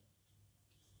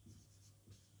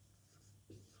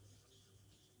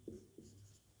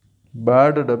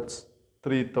bad ഡെബ്റ്റ്സ്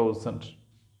 3000.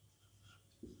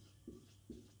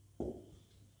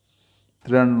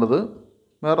 ഇതിലാണുള്ളത്.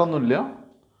 വേറെ ഒന്നുമില്ല.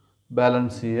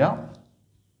 ബാലൻസ് ചെയ്യാം.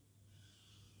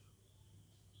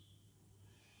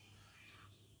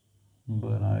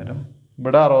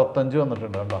 ഇവിടെ 65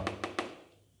 വന്നിട്ടുണ്ട് കേട്ടോ.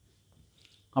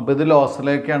 അപ്പോൾ ഇത്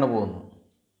ലോസിലേക്കാണ് പോകുന്നത്.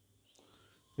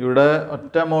 ഇവിടെ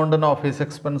ഒറ്റ എമൗണ്ടിന് ഓഫീസ്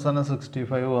എക്സ്പെൻസിന്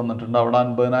 65 വന്നിട്ടുണ്ട്. അവിടെ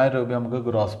 50,000 രൂപ നമുക്ക്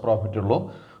ഗ്രോസ് പ്രോഫിറ്റ് ഉള്ളൂ.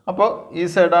 അപ്പോൾ ഈ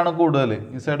സൈഡാണ് കൂടുതൽ.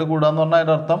 ഈ സൈഡ് കൂടുകയെന്ന് പറഞ്ഞാൽ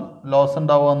അതിൻ്റെ അർത്ഥം ലോസ്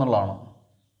ഉണ്ടാവുക എന്നുള്ളതാണ്.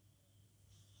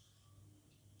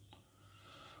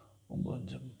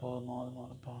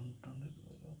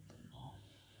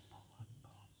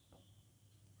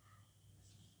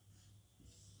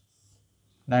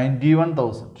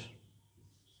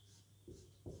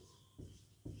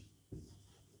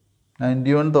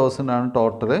 91,000 ആണ്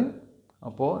ടോട്ടല്.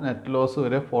 അപ്പോൾ നെറ്റ് ലോസ്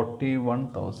വരെ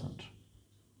 41,000.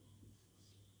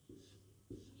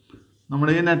 നമ്മൾ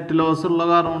ഈ നെറ്റ് ലോസ് ഉള്ള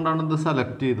കാരണം കൊണ്ടാണ് ഇത്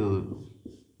സെലക്ട് ചെയ്തത്.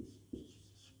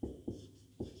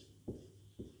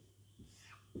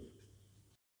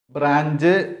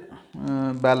 ബ്രാഞ്ച്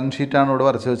ബാലൻസ് ഷീറ്റാണ് ഇവിടെ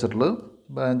വരച്ച് വെച്ചിട്ടുള്ളത്.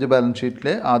 ബ്രാഞ്ച് ബാലൻസ് ഷീറ്റിൽ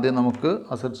ആദ്യം നമുക്ക്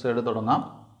അസറ്റ് സൈഡ് തുടങ്ങാം.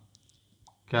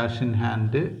 Cash in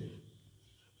hand,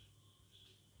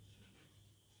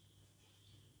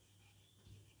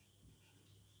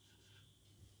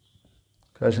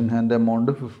 cash in hand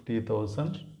amount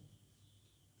 50,000.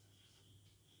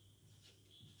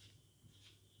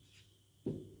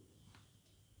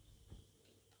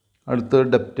 അടുത്ത്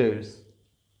ഡെപ്റ്റേഴ്സ്.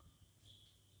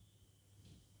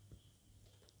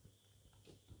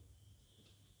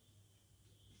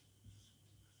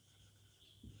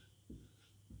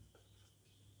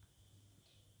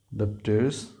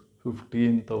 ഡെപ്റ്റേഴ്സ്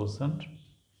 15,000.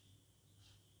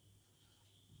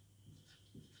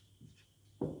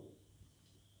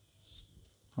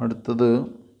 അടുത്തത്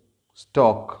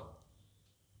സ്റ്റോക്ക്.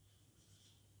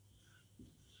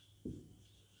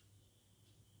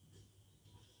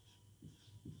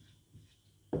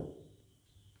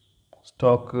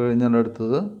 സ്റ്റോക്ക് കഴിഞ്ഞാൽ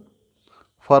അടുത്തത്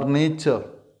ഫർണിച്ചർ.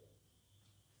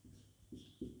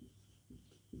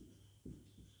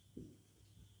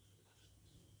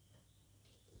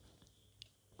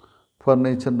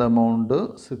 ഫർണിച്ചറിൻ്റെ എമൗണ്ട്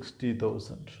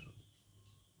 60,000.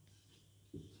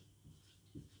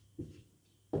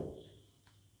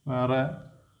 വേറെ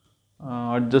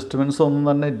അഡ്ജസ്റ്റ്മെൻറ്റ്സ് ഒന്നും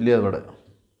തന്നെ ഇല്ല ഇവിടെ.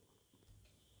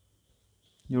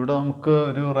 ഇവിടെ നമുക്ക്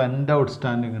ഒരു റെൻ്റ്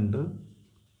ഔട്ട്സ്റ്റാൻഡിങ് ഉണ്ട്.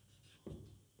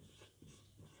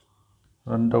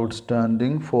 Rent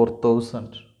outstanding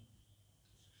 4,000.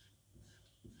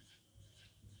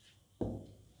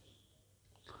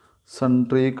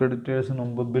 സൺട്രി ക്രെഡിറ്റേഴ്സിന്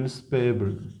മുമ്പ് bills payable.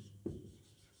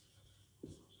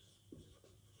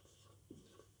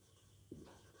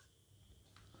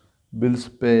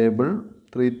 Bills payable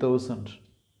 3,000.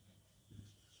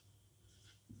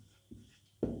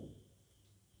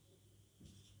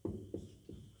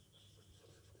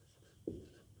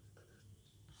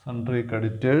 Sundry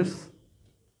creditors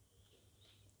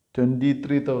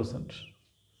 23,000.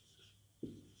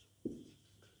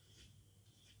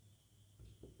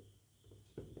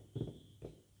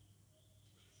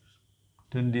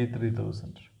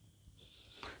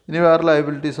 ഇനി വേറെ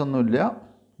ലയബിലിറ്റീസ് ഒന്നുമില്ല.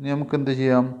 ഇനി നമുക്ക് എന്ത്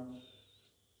ചെയ്യാം?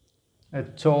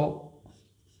 HO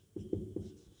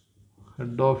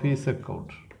head office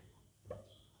account,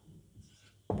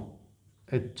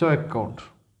 HO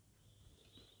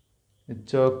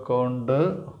account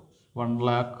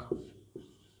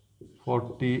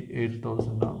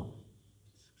 1,48,000 ആണ്.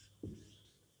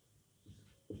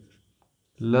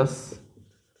 Less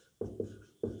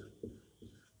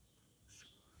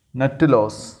net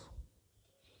loss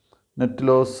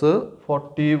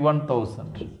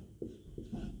 41,000.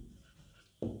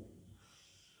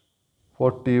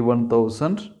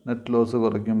 41,000 net loss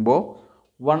കുറയ്ക്കുമ്പോൾ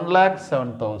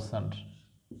 1,07,000.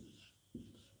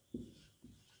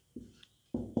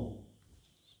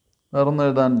 വേറൊന്നും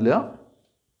എഴുതാനില്ല.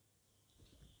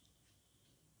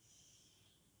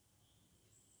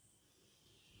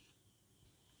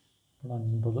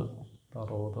 അൻപത്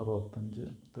 60 65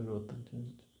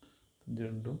 75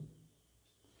 2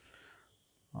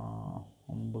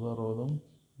 9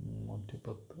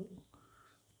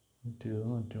 60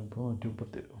 110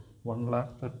 120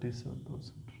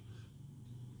 130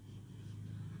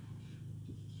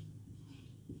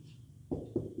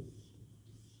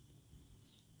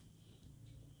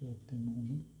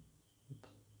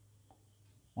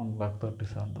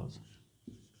 1,37,000.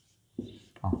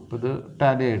 അപ്പോൾ ഇത്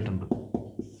ടാലി ആയിട്ടുണ്ട്.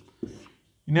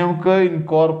 ഇനി നമുക്ക്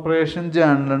ഇൻകോർപ്പറേഷൻ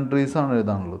ജേണൽ എൻട്രീസ് ആണ്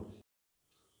എഴുതാനുള്ളത്.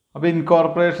 അപ്പോൾ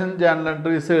ഇൻകോർപ്പറേഷൻ ജേണൽ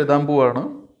എൻട്രീസ് എഴുതാൻ പോവാണ്.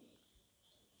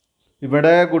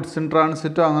 ഇവിടെ ഗുഡ്സ് ഇൻ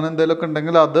ട്രാൻസിറ്റോ അങ്ങനെ എന്തെങ്കിലുമൊക്കെ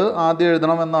ഉണ്ടെങ്കിൽ അത് ആദ്യം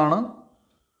എഴുതണമെന്നാണ്.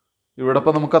 ഇവിടെ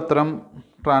ഇപ്പോൾ നമുക്ക് അത്തരം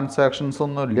ട്രാൻസാക്ഷൻസ്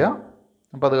ഒന്നുമില്ല.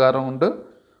 അപ്പോൾ അത് കാരണം കൊണ്ട്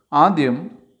ആദ്യം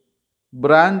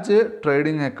ബ്രാഞ്ച്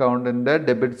ട്രേഡിംഗ് അക്കൗണ്ടിൻ്റെ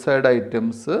ഡെബിറ്റ് സൈഡ്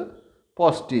ഐറ്റംസ്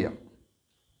പോസ്റ്റ് ചെയ്യാം.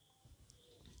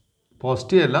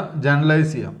 പോസ്റ്റ് ചെയ്യല്ല,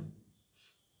 ജേർണലൈസ് ചെയ്യാം.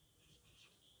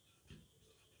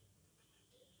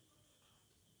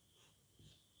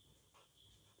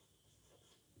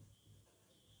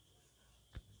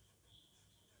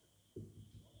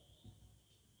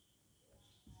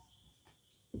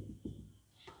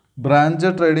 Branch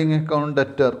trading account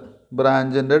debtor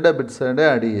ബ്രാഞ്ചിൻ്റെ debit side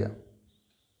add ചെയ്യാം.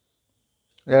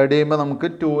 ആഡ് ചെയ്യുമ്പോൾ നമുക്ക്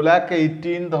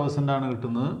 2,18,000 ആണ്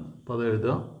കിട്ടുന്നത്. അപ്പോൾ അത്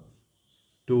എഴുതുക,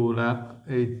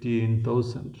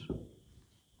 2,18,000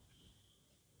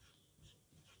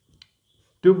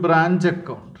 two branch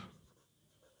account.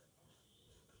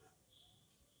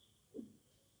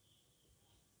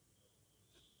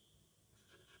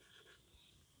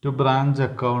 Two branch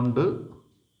account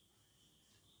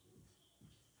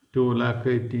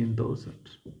 2,18,000.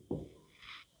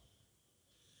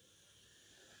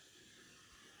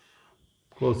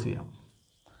 Close ചെയ്യാം.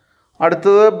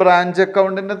 അടുത്തത് ബ്രാഞ്ച്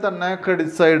അക്കൗണ്ടിൻ്റെ തന്നെ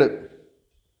ക്രെഡിറ്റ് സൈഡ്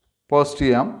പോസ്റ്റ്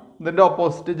ചെയ്യാം. ഇതിൻ്റെ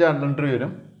ഓപ്പോസിറ്റ് ജേർണൽ എൻട്രി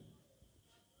വരും.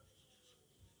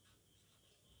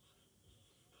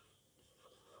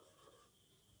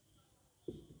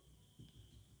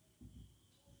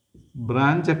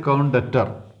 Branch account debtor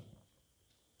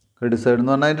credit side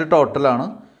എന്ന് പറഞ്ഞാൽ അതിൻ്റെ ടോട്ടലാണ്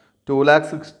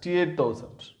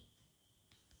 2,68,000.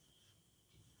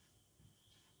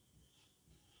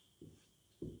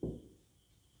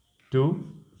 Two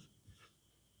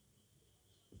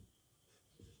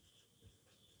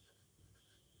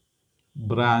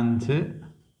branch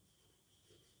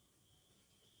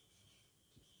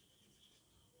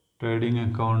trading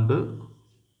account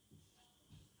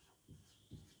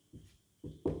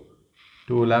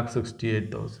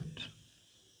 2,68,000.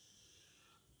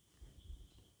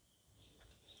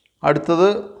 അടുത്തത്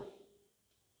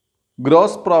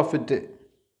gross profit.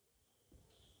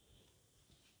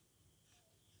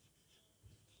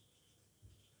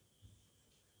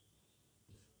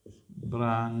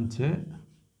 Branch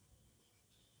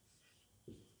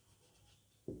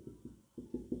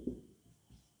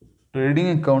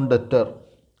trading account debtor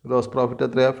gross profit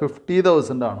എത്രയാണ്?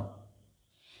 50,000 ആണ്.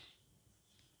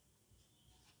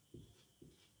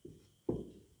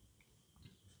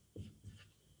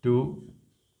 Two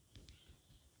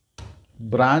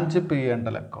branch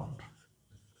P&L account.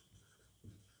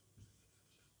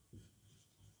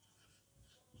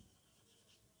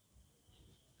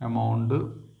 Amount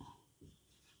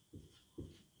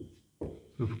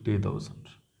 50,000.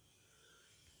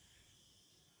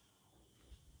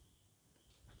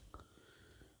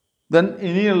 Then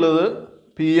ഇനിയുള്ളത്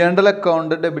P&L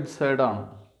അക്കൗണ്ട് ഡെബിറ്റ് സൈഡാണ്.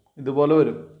 ഇതുപോലെ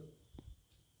വരും.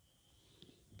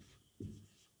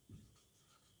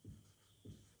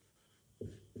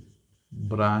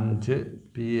 Branch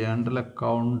P&L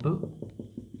account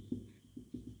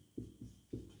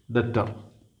debtor.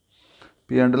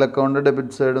 P&L account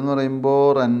debit side എന്ന് പറയുമ്പോൾ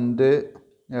rent,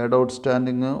 add out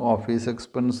standing, office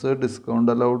expense,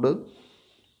 discount allowed,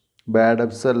 bad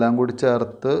ഡെബ്റ്റ്സ് എല്ലാം കൂടി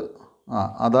ചേർത്ത്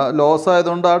അതാ ലോസ്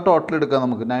ആയതുകൊണ്ട് ആ ടോട്ടൽ എടുക്കാം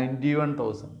നമുക്ക്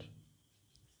 91,000.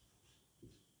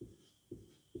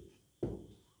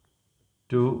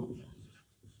 Two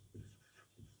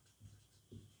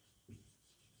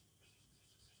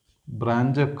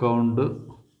branch account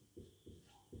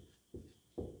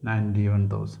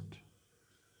 91,000.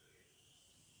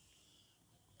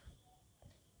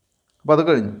 അപ്പോൾ അത്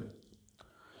കഴിഞ്ഞു.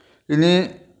 ഇനി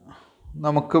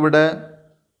നമുക്കിവിടെ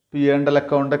P&L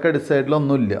അക്കൗണ്ടൊക്കെ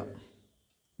ഡിസൈഡിലൊന്നുമില്ല.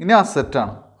 ഇനി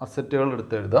അസറ്റാണ്. അസറ്റുകൾ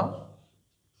എടുത്ത് എഴുതാം.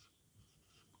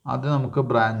 ആദ്യം നമുക്ക്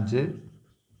branch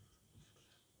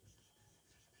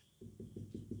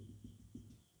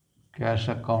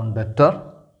cash account debtor.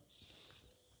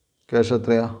 Cash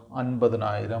എത്രയാ?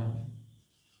 50,000.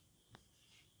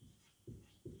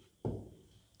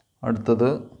 അടുത്തത്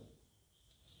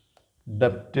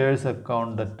debtors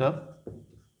account debtor.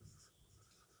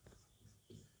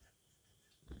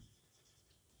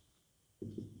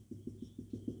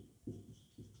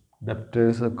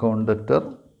 Debtors account debtor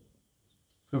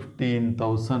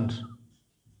 15,000.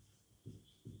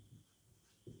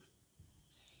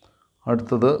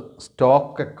 അടുത്തത്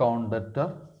സ്റ്റോക്ക് അക്കൗണ്ട് ഡെറ്റർ.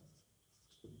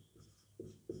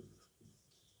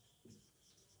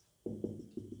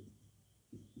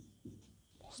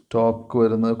 സ്റ്റോക്ക്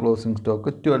വരുന്നത് ക്ലോസിംഗ്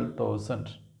സ്റ്റോക്ക് 12,000.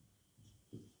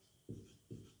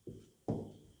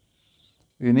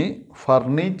 ഇനി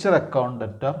furniture account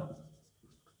debtor.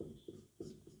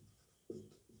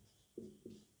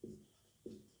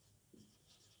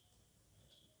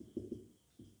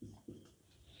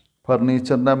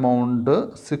 ഫർണിച്ചറിൻ്റെ amount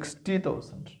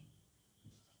 60,000.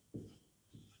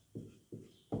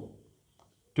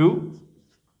 To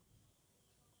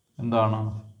എന്താണ്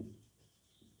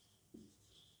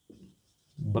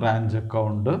ബ്രാഞ്ച്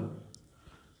അക്കൗണ്ട്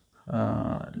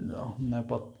 1,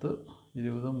 10,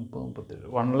 20, 30, 37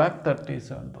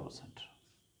 1,37,000.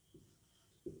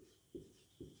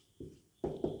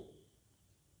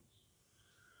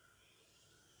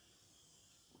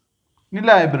 ഇനി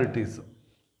ലയബിലിറ്റീസ്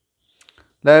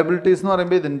എന്ന്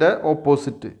പറയുമ്പോൾ ഇതിൻ്റെ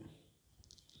ഓപ്പോസിറ്റ്,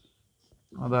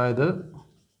 അതായത്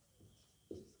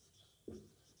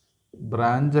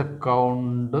ബ്രാഞ്ച്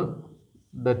അക്കൗണ്ട്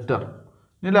ഡെറ്റർ.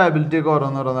 ഇനി ലയബിലിറ്റി ഒക്കെ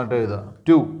ഓരോന്നോരോന്നായിട്ട് എഴുതാം.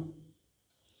 2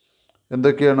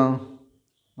 എന്തൊക്കെയാണ്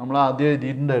നമ്മൾ ആദ്യം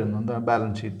എഴുതിയിട്ടുണ്ടായിരുന്നു, എന്താ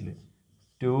ബാലൻസ് ഷീറ്റിൽ.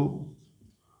 2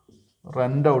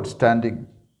 റെൻ്റ് ഔട്ട്സ്റ്റാൻഡിങ്.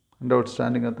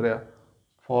 എത്രയാണ്?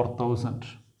 4,000.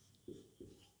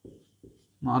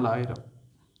 4,000.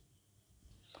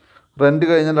 റെൻറ്റ്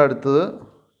കഴിഞ്ഞാൽ അടുത്തത്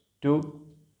 2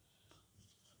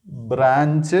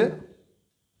 branch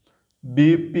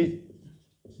BP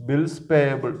bills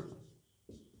payable.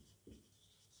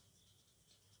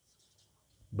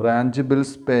 Branch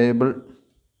bills payable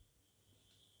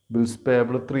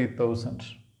 3,000.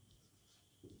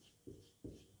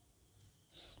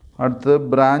 അടുത്തത്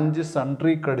branch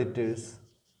sundry creditors.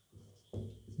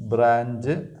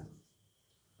 Branch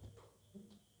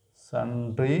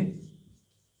sundry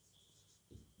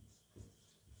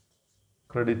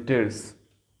creditors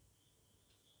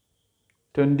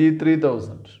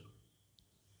 23,000.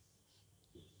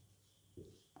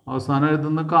 അവസാനം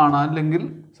എഴുതുന്ന കാണാനില്ലെങ്കിൽ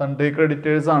സൺഡേ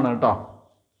ക്രെഡിറ്റേഴ്സ് ആണ് കേട്ടോ.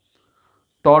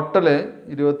 ടോട്ടല്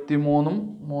 23,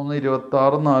 3,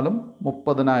 26, 4,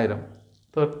 30,000.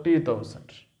 30,000.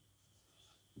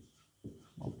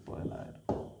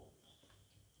 30,000.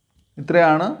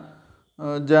 ഇത്രയാണ്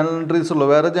ജേണൽ എൻട്രീസ് ഉള്ളൂ.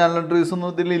 വേറെ ജേണൽ എൻട്രീസ് ഒന്നും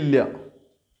ഇതിലില്ല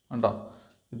കേട്ടോ.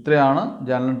 ഇത്രയാണ്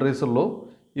ജേണൽ എൻട്രീസ് ഉള്ളൂ.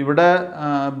 ഇവിടെ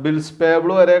ബിൽസ് പേയബിൾ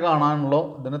വരെ കാണാനുള്ളൂ.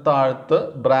 ഇതിന് താഴത്ത്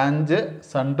ബ്രാഞ്ച്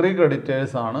സൺട്രി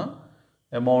ക്രെഡിറ്റേഴ്സ് ആണ്.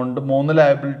 എമൗണ്ട് 3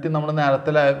 ലയബിലിറ്റി നമ്മൾ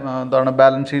നേരത്തെ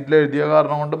ബാലൻസ് ഷീറ്റിൽ എഴുതിയ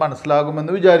കാരണം കൊണ്ട്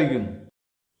മനസ്സിലാകുമെന്ന് വിചാരിക്കുന്നു.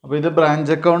 അപ്പോൾ ഇത്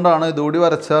ബ്രാഞ്ച് അക്കൗണ്ടാണ്. ഇതുകൂടി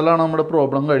വരച്ചാലാണ് നമ്മുടെ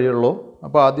പ്രോബ്ലം കഴിയുള്ളൂ.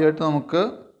 അപ്പോൾ ആദ്യമായിട്ട് നമുക്ക്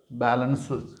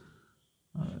ബാലൻസ്,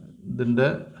 ഇതിൻ്റെ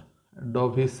ഹെഡ്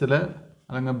ഓഫീസിലെ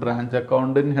അല്ലെങ്കിൽ ബ്രാഞ്ച്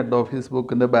അക്കൗണ്ടിൻ ഹെഡ് ഓഫീസ്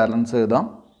ബുക്കിൻ്റെ ബാലൻസ് എഴുതാം.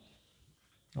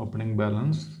 Opening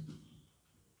balance,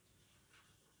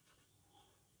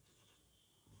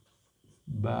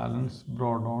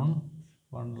 brought on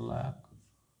 1 lakh.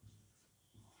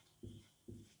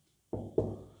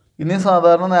 ഇനി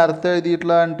സാധാരണ നേരത്തെ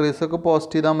എഴുതിയിട്ടുള്ള എൻട്രീസ് ഒക്കെ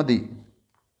പോസ്റ്റ് ചെയ്താൽ മതി.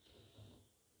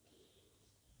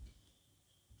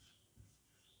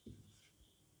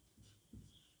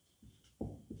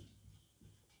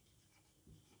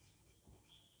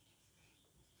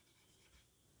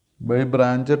 By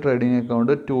branch trading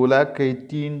account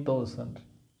 2,18,000.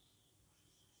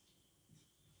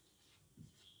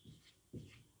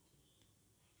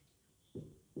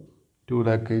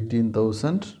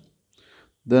 2,18,000.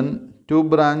 Then 2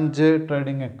 branch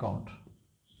trading account.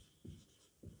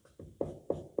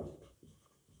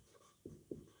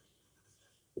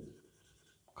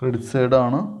 Credit side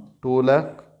ആണ്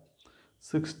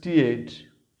 2,68,000.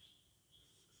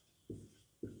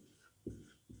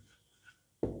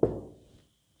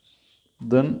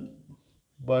 Then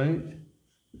by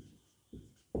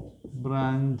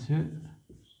branch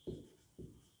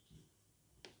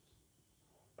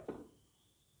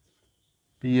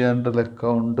P&L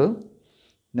account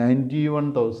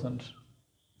 91,000.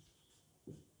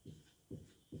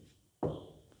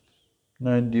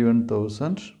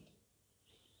 91,000.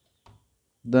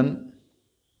 Then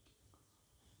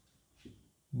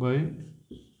by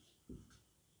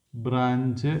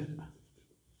branch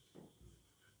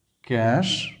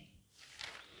cash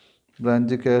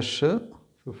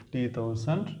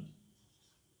 50,000.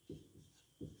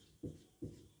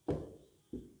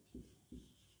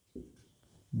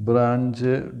 Branch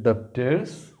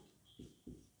debtors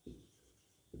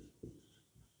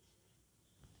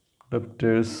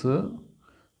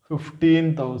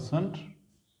 15,000.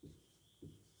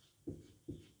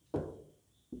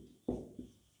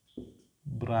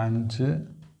 Branch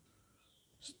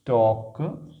stock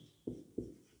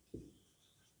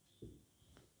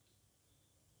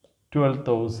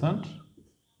 12,000.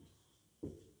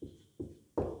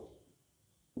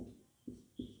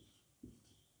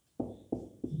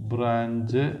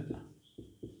 Branch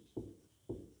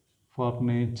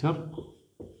furniture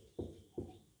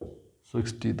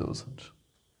 60,000.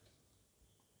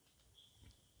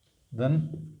 Then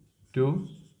to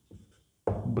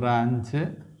branch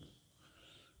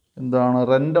എന്താണ്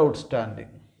rent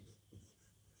outstanding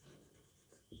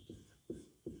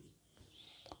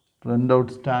rent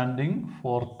outstanding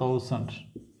 4,000.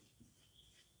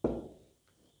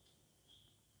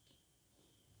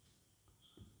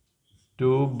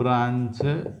 To branch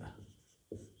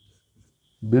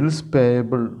bills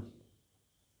payable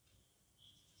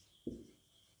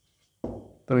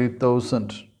 3,000.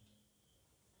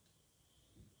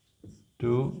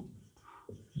 To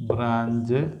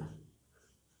branch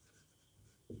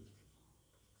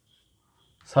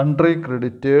sundry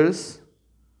creditors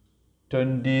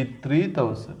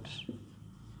 23,000.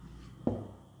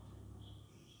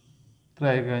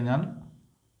 ഇത്രയായി കഴിഞ്ഞാൽ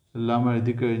എല്ലാം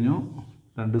എഴുതി കഴിഞ്ഞു.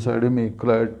 രണ്ട് സൈഡും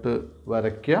ഈക്വലായിട്ട്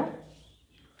വരയ്ക്കുക.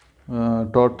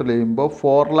 Total ചെയ്യുമ്പോൾ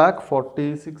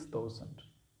 4,46,000.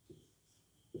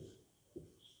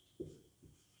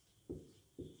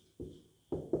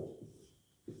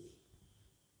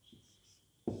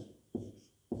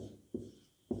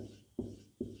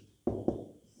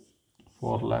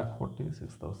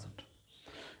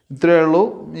 ഇത്രയേ ഉള്ളൂ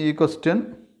ഈ ക്വസ്റ്റ്യൻ.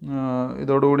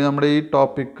 ഇതോടുകൂടി നമ്മുടെ ഈ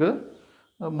ടോപ്പിക്ക്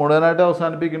മുഴുവനായിട്ട്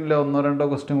അവസാനിപ്പിക്കുന്നില്ല. 1-2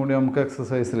 ക്വസ്റ്റ്യൻ കൂടി നമുക്ക്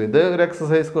എക്സസൈസിൽ, ഇത് ഒരു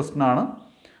എക്സസൈസ് ക്വസ്റ്റ്യൻ ആണ്,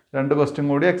 2 ക്വസ്റ്റ്യൻ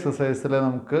കൂടി എക്സസൈസിൽ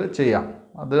നമുക്ക് ചെയ്യാം.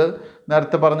 അത്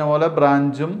നേരത്തെ പറഞ്ഞ പോലെ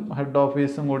ബ്രാഞ്ചും ഹെഡ്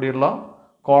ഓഫീസും കൂടിയുള്ള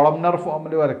കോളംനർ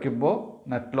ഫോമിൽ വരയ്ക്കുമ്പോൾ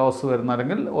നെറ്റ് ലോസ് വരുന്ന,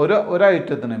 അല്ലെങ്കിൽ ഒരു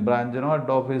ഐറ്റത്തിന് ബ്രാഞ്ചിനോ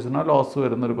ഹെഡ് ഓഫീസിനോ ലോസ്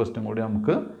വരുന്നൊരു ക്വസ്റ്റ്യൻ കൂടി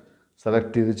നമുക്ക്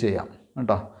സെലക്ട് ചെയ്ത് ചെയ്യാം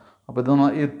കേട്ടോ. അപ്പോൾ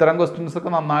ഇത്തരം ക്വസ്റ്റ്യൻസൊക്കെ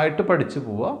നന്നായിട്ട് പഠിച്ചു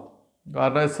പോവുക,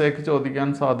 കാരണം എസ്സേക്ക് ചോദിക്കാൻ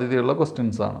സാധ്യതയുള്ള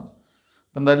ക്വസ്റ്റ്യൻസാണ്.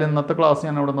 എന്തായാലും ഇന്നത്തെ ക്ലാസ്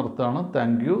ഞാൻ ഇവിടെ നിർത്തുകയാണ്.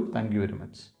 Thank you very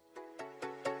much.